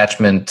sort of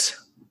attachment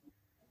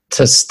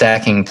to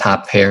stacking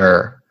top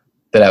pair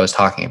that I was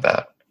talking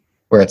about,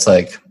 where it's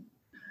like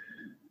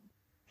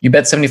you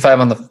bet 75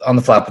 on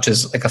the flop, which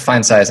is like a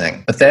fine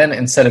sizing. But then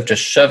instead of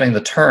just shoving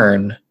the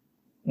turn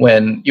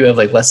when you have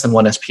like less than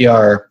one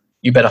SPR,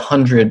 you bet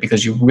 100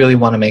 because you really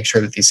want to make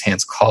sure that these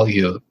hands call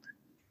you.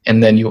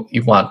 And then you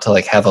want to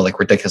like have a like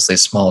ridiculously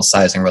small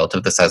sizing relative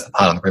to the size of the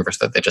pot on the river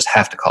so that they just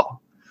have to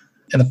call.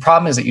 And the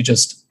problem is that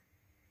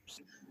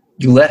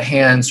you let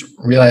hands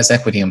realize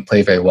equity and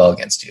play very well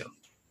against you.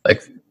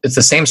 Like it's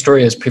the same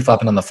story as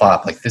pre-flopping on the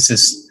flop. Like this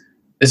is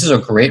a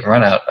great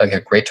run out, like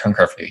a great turn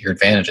card for you. Your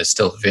advantage is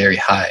still very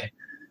high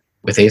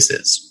with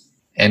aces.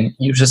 And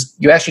you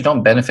actually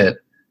don't benefit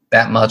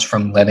that much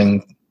from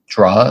letting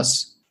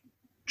draws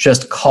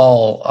just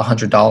call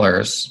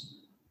 $100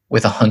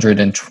 with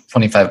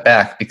 125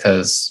 back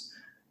because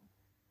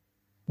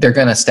they're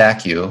going to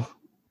stack you.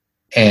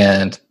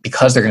 And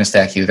because they're going to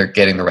stack you, they're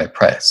getting the right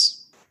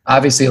price.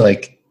 Obviously,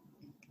 like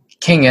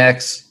King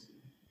X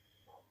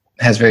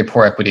has very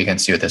poor equity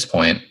against you at this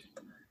point.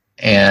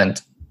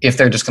 And if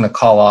they're just going to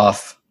call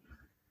off,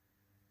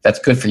 that's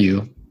good for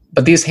you.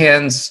 But these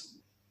hands,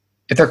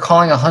 if they're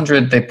calling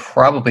 100, they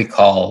probably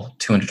call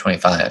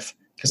 225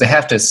 because they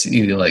have to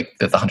see like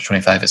that the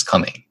 125 is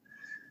coming.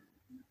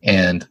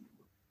 And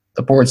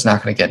the board's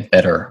not going to get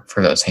better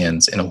for those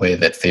hands in a way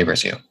that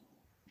favors you.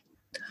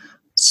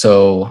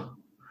 So,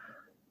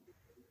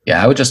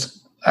 yeah, I would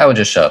just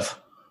shove.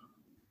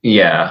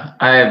 Yeah,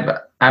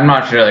 I'm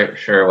not really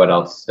sure what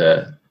else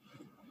to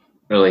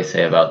really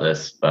say about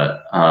this,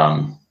 but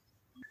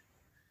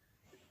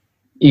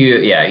you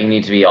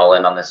need to be all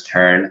in on this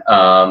turn.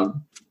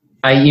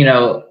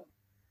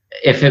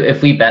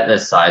 If we bet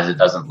this size, it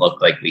doesn't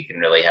look like we can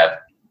really have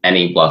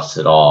any bluffs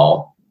at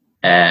all,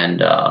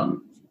 and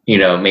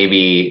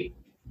maybe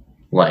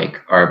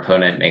like our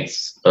opponent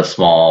makes a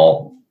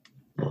small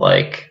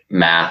like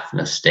math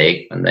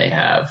mistake when they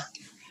have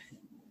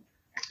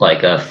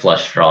like a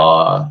flush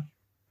draw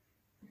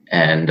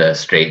and a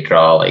straight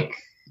draw, like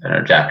I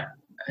don't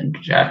know,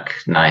 Jack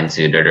 9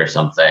 suited or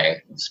something,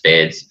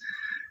 spades,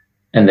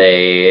 and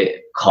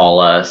they call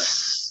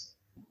us.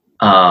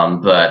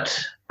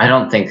 But I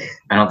don't think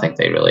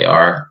they really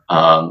are.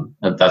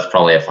 That's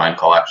probably a fine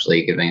call,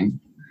 actually, giving.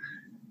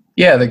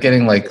 Yeah, they're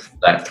getting like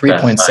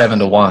 3.7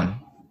 to 1.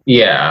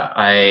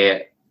 Yeah,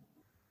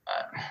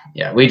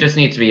 we just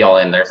need to be all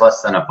in. There's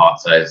less than a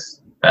pot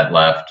size bet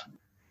left.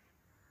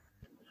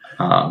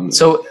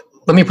 So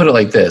let me put it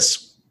like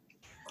this.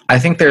 I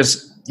think there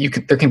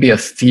can be a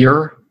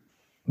fear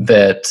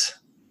that.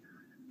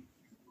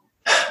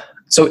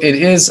 So it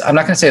is. I'm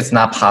not going to say it's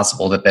not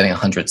possible that betting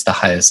 100 is the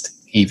highest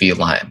EV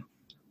line.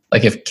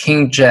 Like if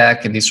King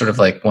Jack and these sort of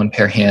like one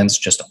pair hands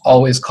just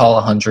always call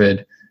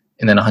 100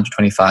 and then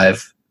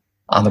 125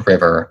 on the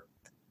river,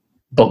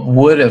 but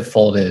would have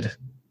folded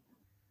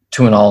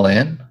to an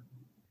all-in,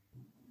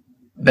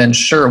 then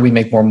sure, we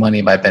make more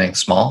money by betting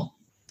small.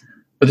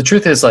 But the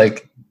truth is,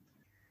 like,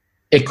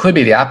 it could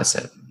be the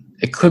opposite.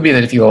 It could be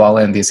that if you go all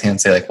in, these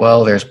hands say like,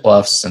 well, there's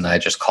bluffs and I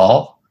just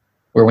call.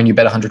 Where when you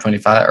bet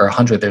 125 or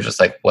 100, they're just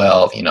like,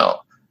 well,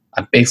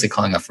 I'm basically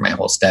calling up for my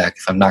whole stack.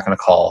 If I'm not going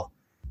to call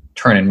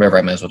turn and river,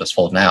 I might as well just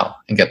fold now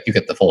and get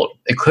the fold.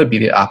 It could be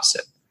the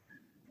opposite.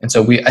 And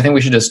so I think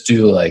we should just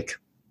do like,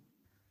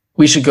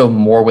 we should go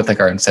more with like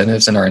our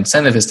incentives, and our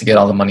incentive is to get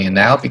all the money in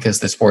now because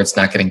this board's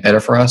not getting better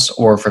for us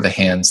or for the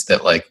hands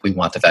that like we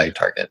want to value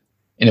target.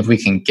 And if we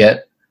can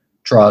get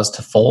draws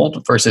to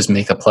fold versus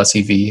make a plus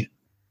EV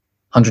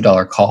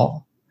 $100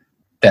 call,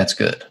 that's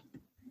good.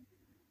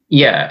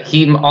 Yeah,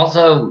 he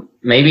also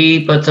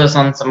maybe puts us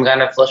on some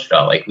kind of flush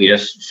draw. Like we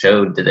just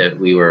showed that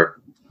we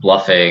were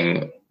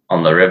bluffing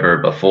on the river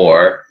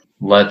before.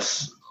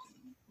 Let's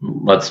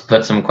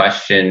put some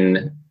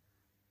question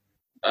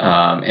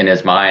in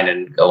his mind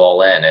and go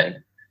all in,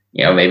 and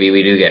maybe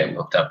we do get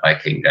hooked up by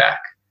King Jack.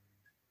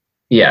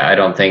 Yeah, I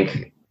don't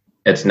think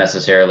it's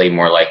necessarily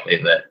more likely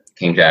that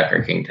King Jack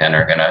or King 10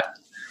 are gonna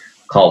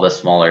call the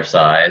smaller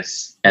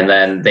size, and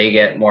then they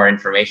get more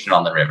information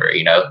on the river.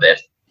 That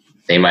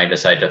they might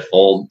decide to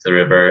fold the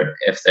river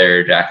if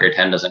their Jack or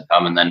 10 doesn't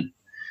come, and then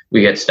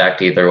we get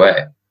stacked either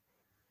way.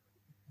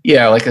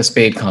 Yeah, like a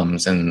spade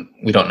comes and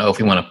we don't know if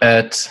we want to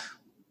bet,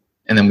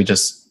 and then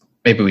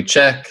maybe we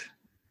check.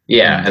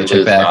 Yeah, and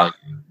check back.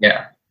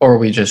 Yeah. Or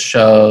we just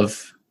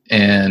shove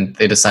and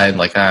they decide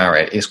like, all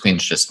right, ace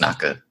queen's just not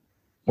good,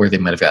 where they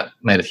might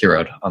have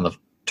heroed on the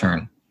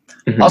turn.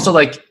 Mm-hmm. Also,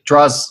 like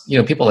draws,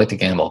 people like to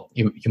gamble.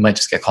 You might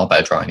just get called by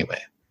a draw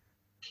anyway.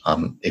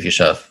 If you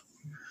shove.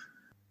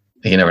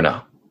 You never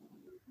know.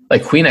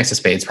 Like queen X of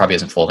spades probably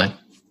isn't folding.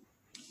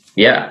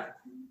 Yeah.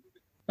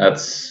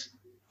 That's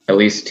at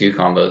least 2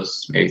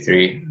 combos, maybe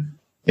 3.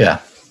 Yeah.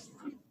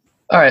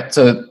 All right,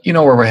 so you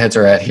know where our heads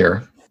are at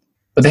here.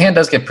 But the hand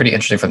does get pretty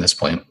interesting from this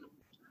point.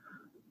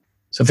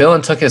 So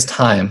villain took his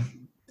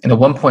time, and at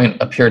one point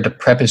appeared to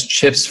prep his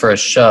chips for a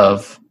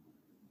shove,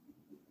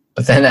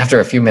 but then after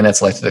a few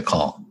minutes elected to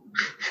call.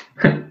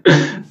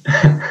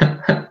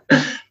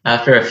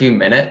 After a few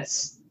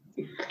minutes?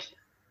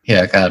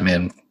 Yeah, God,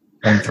 man.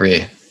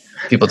 1-3.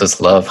 People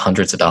just love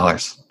hundreds of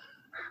dollars.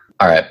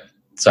 All right,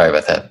 sorry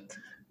about that.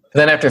 But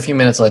then after a few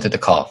minutes elected to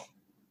call.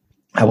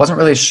 I wasn't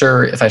really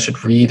sure if I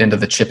should read into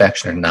the chip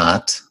action or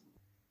not.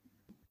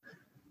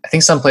 I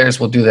think some players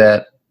will do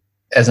that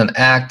as an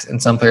act,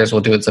 and some players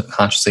will do it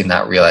subconsciously,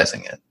 not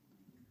realizing it.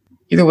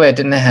 Either way, I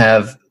didn't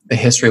have the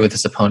history with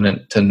this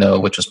opponent to know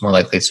which was more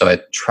likely, so I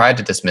tried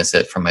to dismiss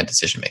it from my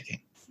decision-making.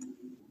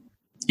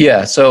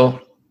 Yeah,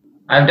 so...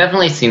 I've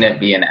definitely seen it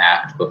be an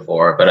act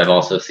before, but I've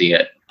also seen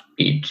it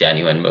be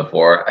genuine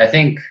before. I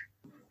think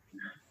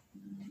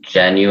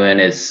genuine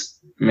is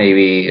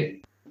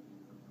maybe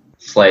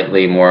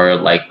slightly more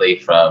likely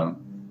from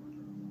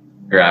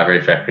your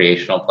average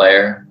recreational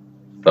player,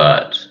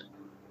 but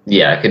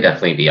yeah, it could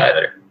definitely be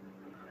either.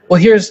 Well,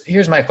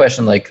 here's my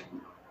question. Like,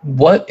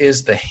 what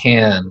is the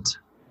hand?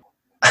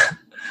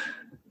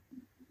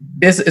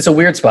 It's a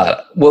weird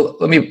spot. Well,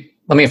 let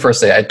me first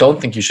say, I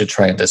don't think you should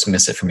try and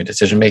dismiss it from your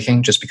decision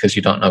making just because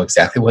you don't know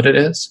exactly what it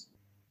is.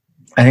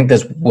 I think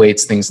this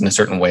weights things in a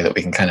certain way that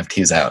we can kind of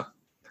tease out.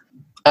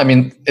 I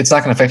mean, it's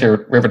not going to affect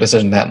your river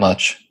decision that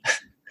much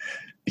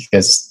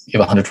because you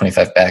have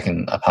 125 back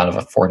in a pot of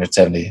a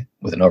 470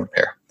 with an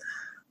overpair.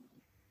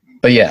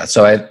 But yeah,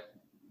 so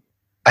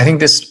I think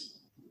this,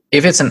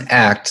 if it's an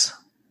act,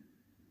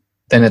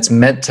 then it's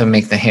meant to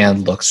make the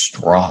hand look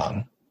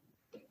strong.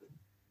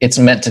 It's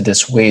meant to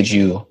dissuade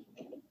you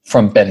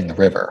from betting the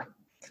river,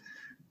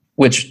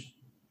 which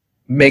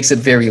makes it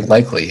very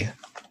likely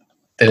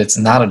that it's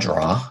not a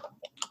draw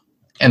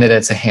and that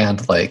it's a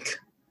hand like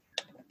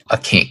a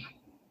king,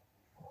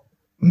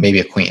 maybe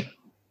a queen.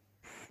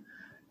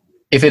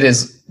 If it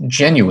is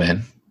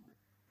genuine,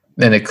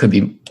 then it could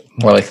be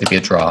more likely to be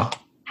a draw.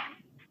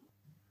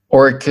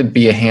 Or it could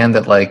be a hand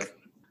that like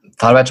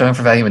thought about drawing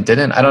for value and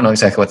didn't. I don't know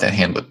exactly what that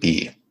hand would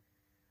be.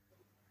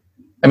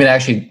 I mean,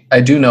 actually,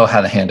 I do know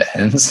how the hand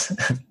ends.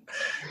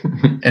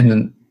 And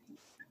then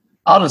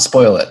I'll just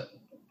spoil it.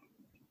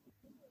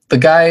 The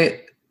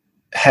guy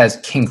has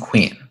king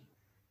queen.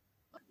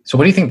 So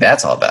what do you think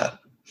that's all about?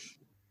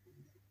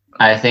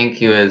 I think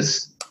he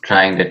was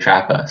trying to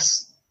trap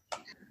us.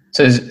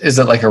 So is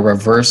it like a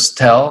reverse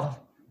tell?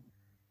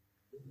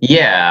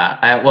 Yeah,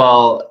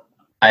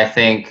 I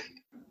think...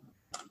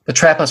 To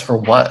trap us for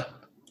what?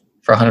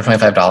 For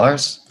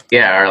 $125?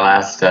 Yeah, our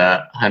last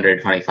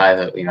 125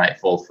 that we might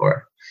fold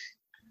for.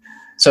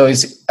 So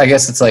I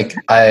guess it's like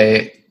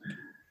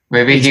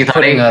maybe he thought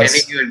maybe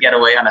he would get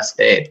away on a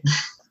spade.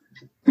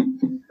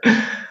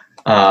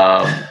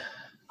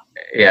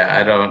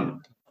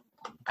 Yeah,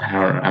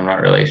 I'm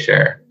not really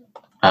sure.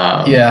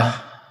 Yeah.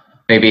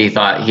 Maybe he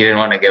thought he didn't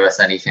want to give us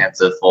any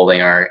chance of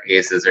folding our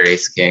aces or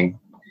ace king.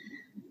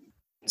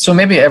 So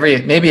maybe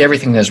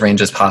everything in his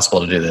range is possible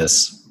to do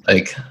this.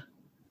 Like,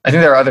 I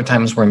think there are other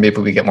times where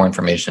maybe we get more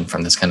information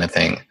from this kind of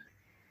thing.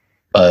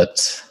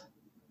 But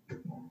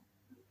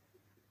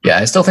yeah,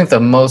 I still think the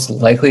most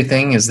likely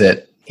thing is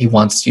that he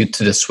wants you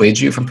to dissuade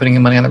you from putting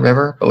your money on the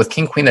river. But with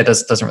king queen, that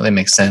doesn't really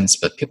make sense.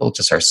 But people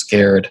just are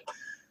scared.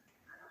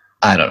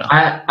 I don't know.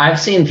 I've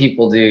seen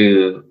people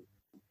do,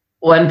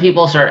 when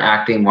people start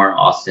acting more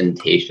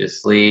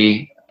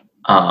ostentatiously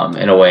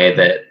in a way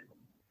that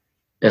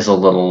is a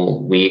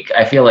little weak.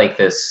 I feel like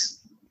this,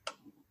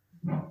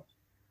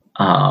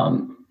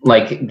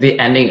 like the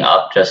ending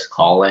up just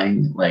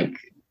calling, like,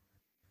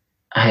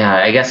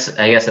 I guess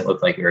it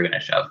looked like we were going to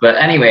shove. But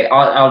anyway,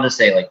 I'll just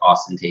say like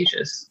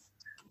ostentatious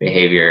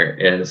behavior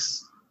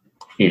is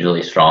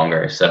usually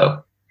stronger.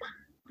 So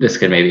this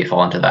could maybe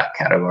fall into that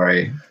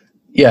category.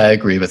 Yeah, I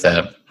agree with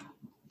that.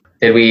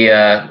 Did we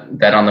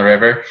bet on the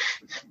river?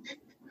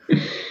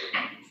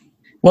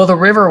 Well, the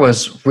river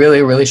was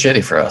really, really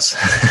shitty for us.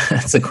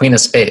 It's the queen of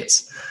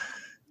spades.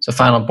 So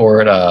final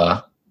board,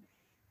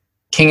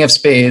 king of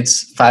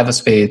spades, 5 of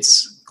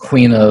spades,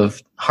 queen of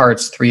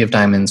hearts, 3 of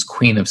diamonds,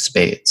 queen of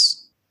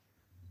spades.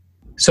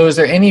 So is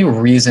there any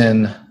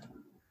reason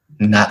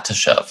not to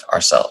shove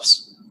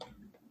ourselves?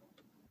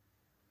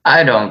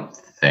 I don't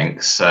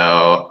think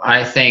so.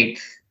 I think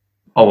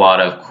a lot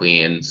of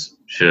queens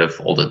should have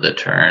folded the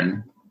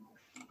turn.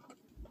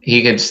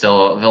 Villain could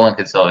still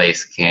have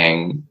ace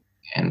king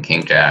and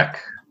king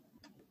jack.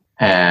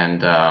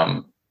 And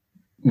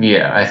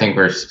yeah, I think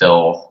we're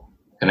still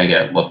going to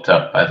get looked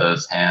up by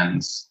those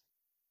hands.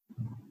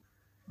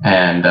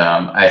 And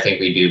I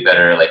think we do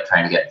better like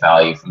trying to get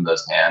value from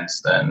those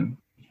hands than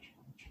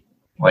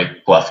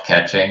like bluff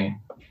catching.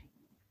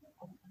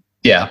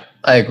 Yeah,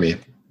 I agree.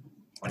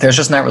 There's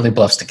just not really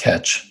bluffs to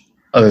catch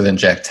other than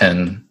jack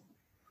 10.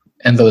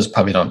 And those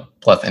probably don't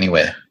bluff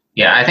anyway.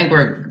 Yeah, I think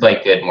we're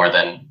like good more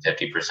than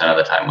 50% of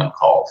the time when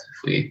called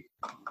if we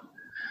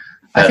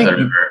bet the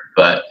river,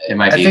 but it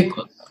might be. I think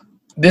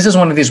this is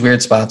one of these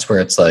weird spots where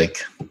it's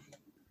like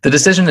the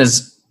decision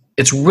is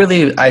it's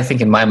really, I think,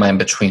 in my mind,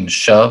 between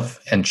shove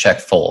and check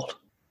fold.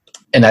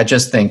 And I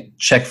just think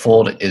check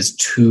fold is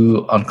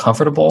too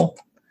uncomfortable.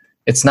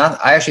 It's not,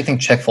 I actually think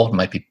check fold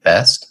might be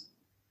best.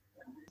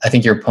 I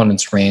think your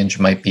opponent's range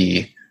might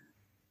be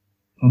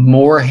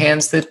more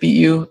hands that beat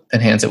you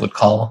than hands that would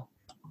call.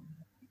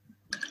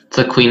 It's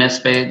a queen of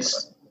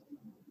spades.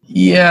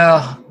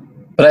 Yeah,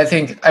 but I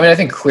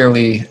think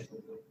clearly,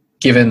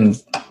 given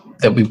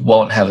that we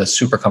won't have a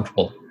super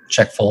comfortable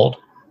check fold,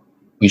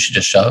 we should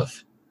just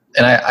shove.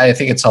 And I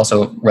think it's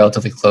also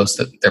relatively close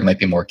that there might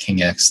be more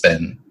king X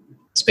than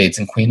spades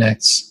and queen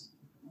X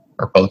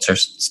or boats or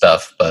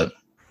stuff. But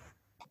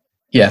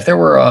yeah, if there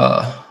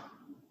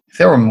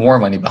were more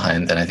money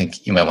behind, then I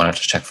think you might want to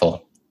just check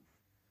fold.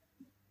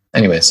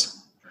 Anyways,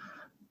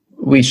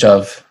 we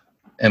shove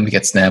and we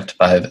get snapped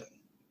by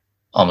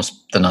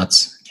almost the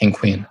nuts, king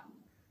queen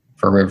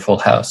for a river full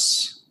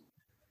house.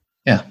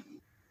 Yeah.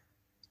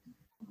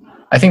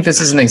 I think this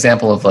is an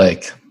example of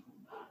like,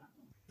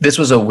 this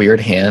was a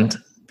weird hand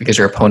because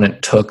your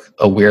opponent took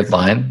a weird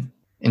line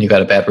and you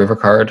got a bad river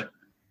card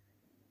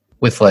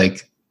with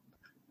like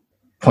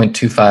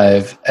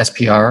 0.25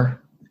 SPR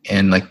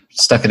and like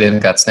stuck it in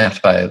and got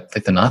snapped by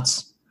like the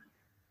nuts.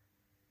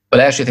 But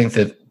I actually think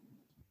that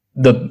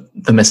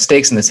the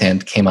mistakes in this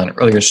hand came on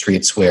earlier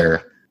streets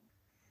where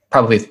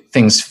probably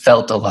things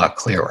felt a lot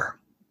clearer.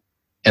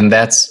 And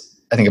that's,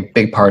 I think, a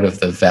big part of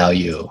the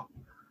value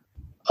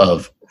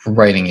of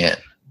writing in,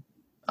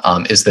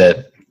 is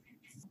that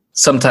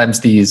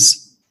sometimes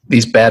these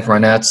bad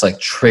runouts like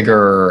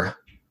trigger,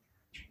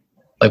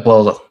 like,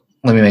 well,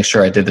 let me make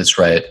sure I did this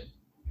right.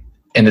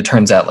 And it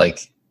turns out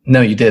like,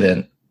 no, you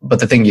didn't. But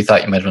the thing you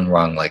thought you might have been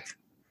wrong, like,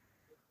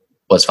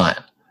 was fine.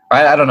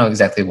 I don't know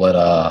exactly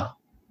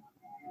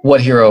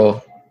what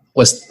Hero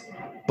was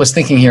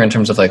thinking here in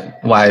terms of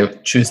like why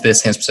choose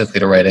this hand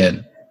specifically to write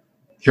in.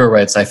 Hero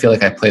writes, I feel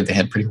like I played the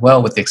hand pretty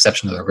well with the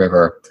exception of the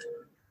river.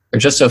 There are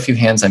just so few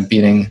hands I'm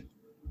beating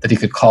that he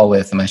could call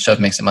with, and my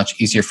shove makes it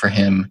much easier for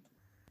him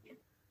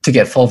to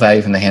get full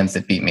value from the hands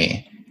that beat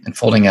me and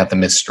folding out the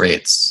missed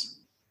straights.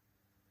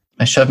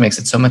 My shove makes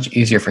it so much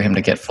easier for him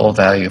to get full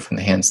value from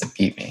the hands that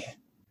beat me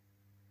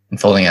and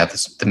folding out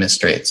the missed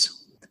straights.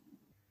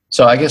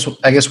 So I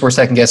guess we're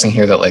second guessing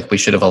here that like we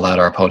should have allowed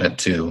our opponent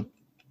to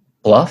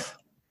bluff.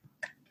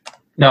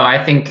 No,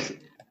 I think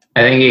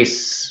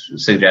he's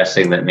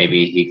suggesting that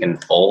maybe he can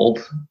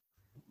fold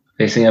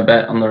facing a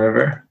bet on the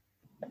river.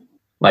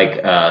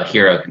 Like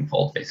Hero can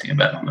fold facing a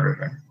bet on the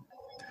river.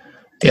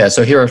 Yeah,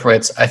 so Hero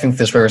writes, I think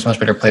this river is much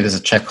better played as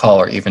a check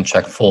call or even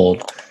check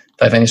fold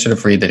if I have any sort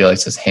of read that he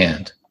likes his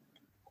hand.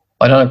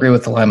 While I don't agree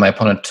with the line my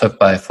opponent took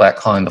by flat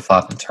calling the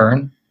flop and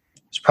turn,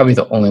 it's probably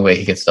the only way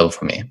he gets double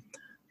from me.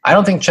 I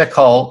don't think check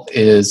call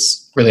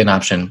is really an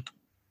option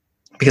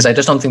because I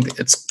just don't think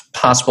it's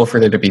possible for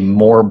there to be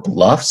more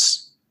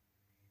bluffs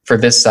for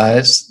this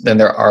size than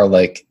there are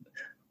like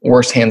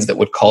worse hands that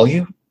would call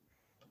you.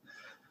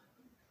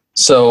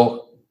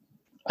 So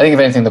I think if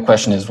anything, the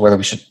question is whether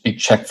we should be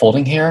check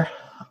folding here.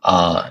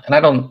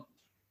 And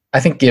I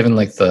think given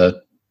like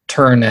the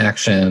turn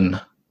action,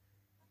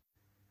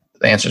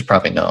 the answer is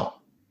probably no.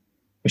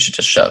 We should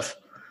just shove.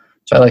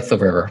 So I like the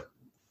river.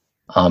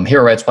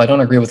 Hero writes, well, I don't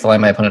agree with the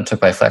line my opponent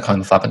took by flat calling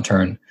the flop and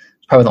turn.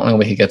 It's probably the only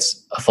way he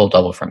gets a full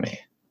double from me.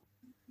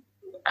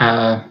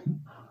 I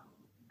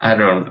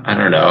don't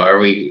know. Are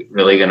we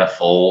really going to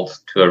fold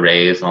to a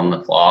raise on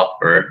the flop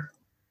or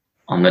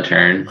on the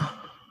turn?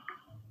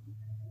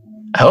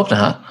 I hope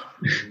not.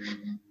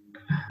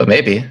 But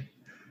maybe.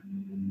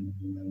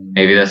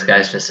 Maybe this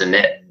guy's just a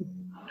nit.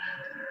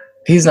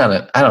 He's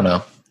not I don't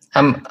know.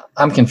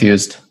 I'm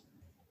confused.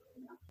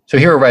 So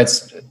Hero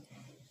writes,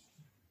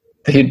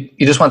 he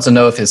just wants to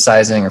know if his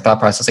sizing or thought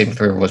process even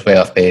through was way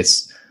off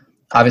base.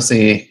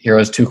 Obviously,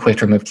 Hero's too quick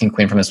to remove king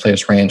queen from his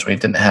player's range when he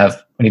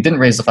didn't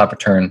raise the flop or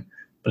turn.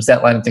 But is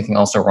that line of thinking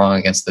also wrong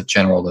against the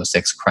general low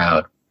stakes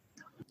crowd?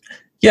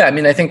 Yeah, I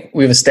mean, I think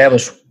we've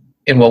established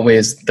in what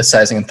ways the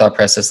sizing and thought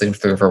process leading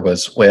through the river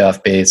was way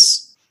off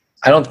base.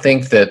 I don't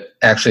think that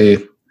actually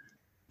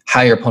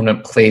how your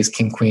opponent plays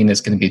king queen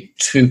is going to be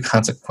too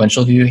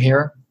consequential to you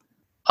here,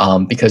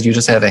 because you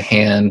just have a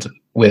hand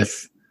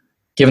with.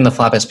 Given the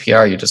flop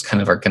SPR, you just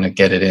kind of are going to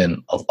get it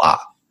in a lot.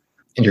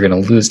 And you're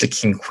going to lose to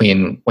king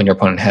queen when your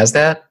opponent has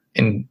that.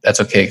 And that's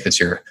okay because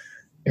you're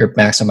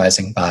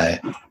maximizing by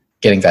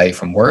getting value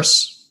from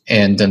worse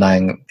and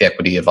denying the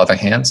equity of other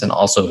hands. And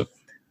also,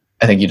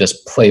 I think you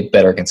just play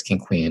better against king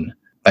queen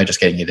by just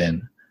getting it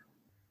in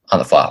on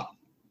the flop.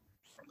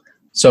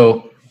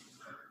 So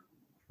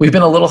we've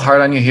been a little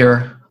hard on you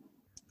here.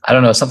 I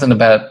don't know, something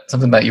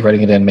about you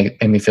writing it in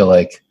made me feel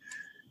like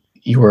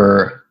you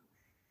were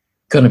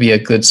going to be a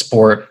good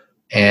sport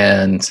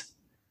and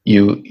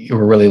you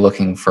were really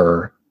looking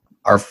for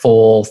our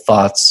full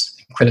thoughts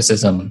and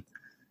criticism.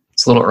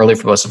 It's a little early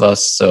for most of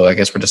us, so I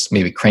guess we're just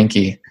maybe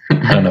cranky.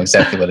 I don't know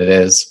exactly what it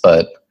is,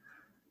 but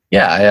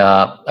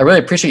yeah, I really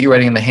appreciate you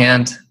writing in the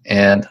hand,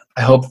 and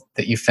I hope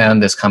that you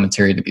found this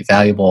commentary to be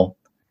valuable.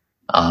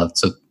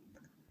 So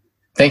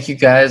thank you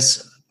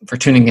guys for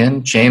tuning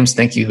in. James,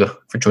 thank you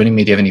for joining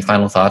me. Do you have any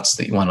final thoughts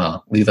that you want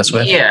to leave us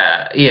with?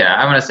 Yeah.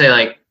 I'm gonna say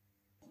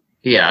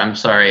I'm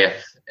sorry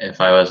if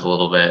I was a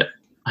little bit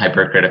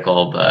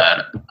hypercritical,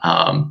 but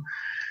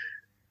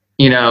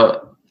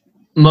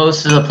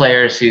most of the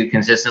players who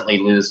consistently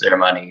lose their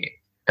money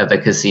at the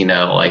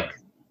casino,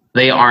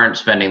 they aren't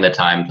spending the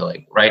time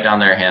to write down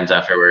their hands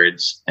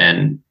afterwards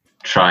and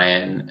try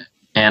and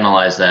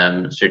analyze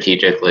them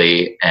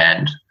strategically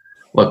and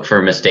look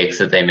for mistakes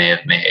that they may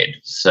have made.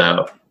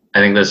 So I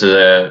think this is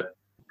a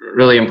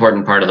really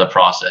important part of the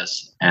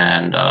process.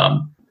 And,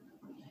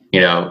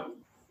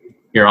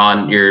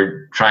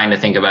 you're trying to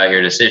think about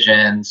your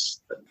decisions,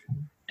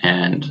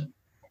 and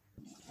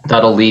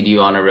that'll lead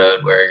you on a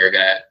road where you're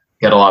going to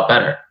get a lot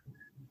better.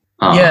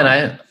 And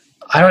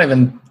I don't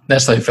even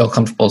necessarily feel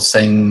comfortable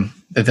saying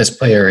that this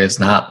player is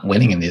not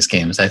winning in these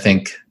games. I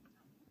think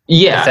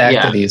the fact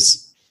that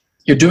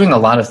you're doing a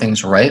lot of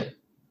things right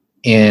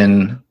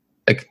in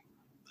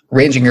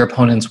ranging your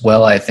opponents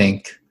well. I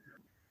think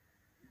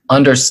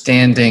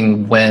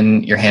understanding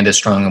when your hand is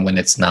strong and when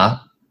it's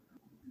not.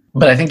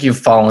 But I think you've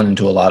fallen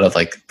into a lot of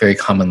very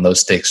common low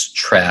stakes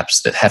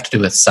traps that have to do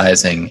with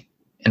sizing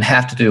and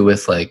have to do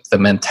with the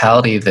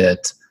mentality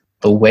that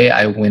the way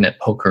I win at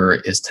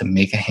poker is to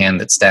make a hand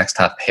that stacks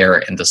top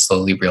pair and to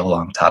slowly reel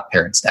along top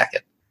pair and stack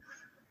it.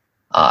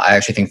 I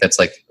actually think that's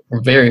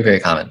very, very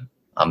common,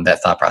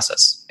 that thought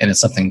process. And it's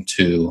something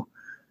to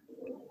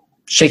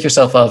shake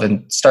yourself of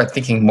and start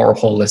thinking more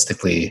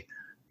holistically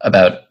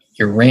about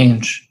your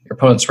range, your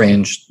opponent's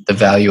range, the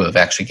value of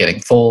actually getting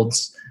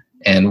folds,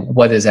 and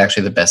what is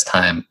actually the best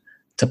time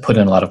to put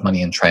in a lot of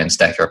money and try and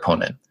stack your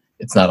opponent.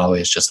 It's not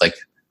always just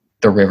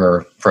the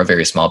river for a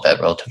very small bet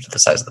relative to the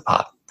size of the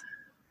pot.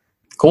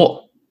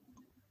 Cool.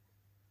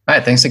 All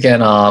right. Thanks again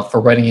for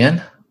writing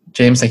in.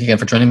 James, thank you again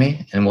for joining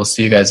me, and we'll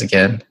see you guys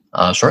again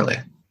shortly.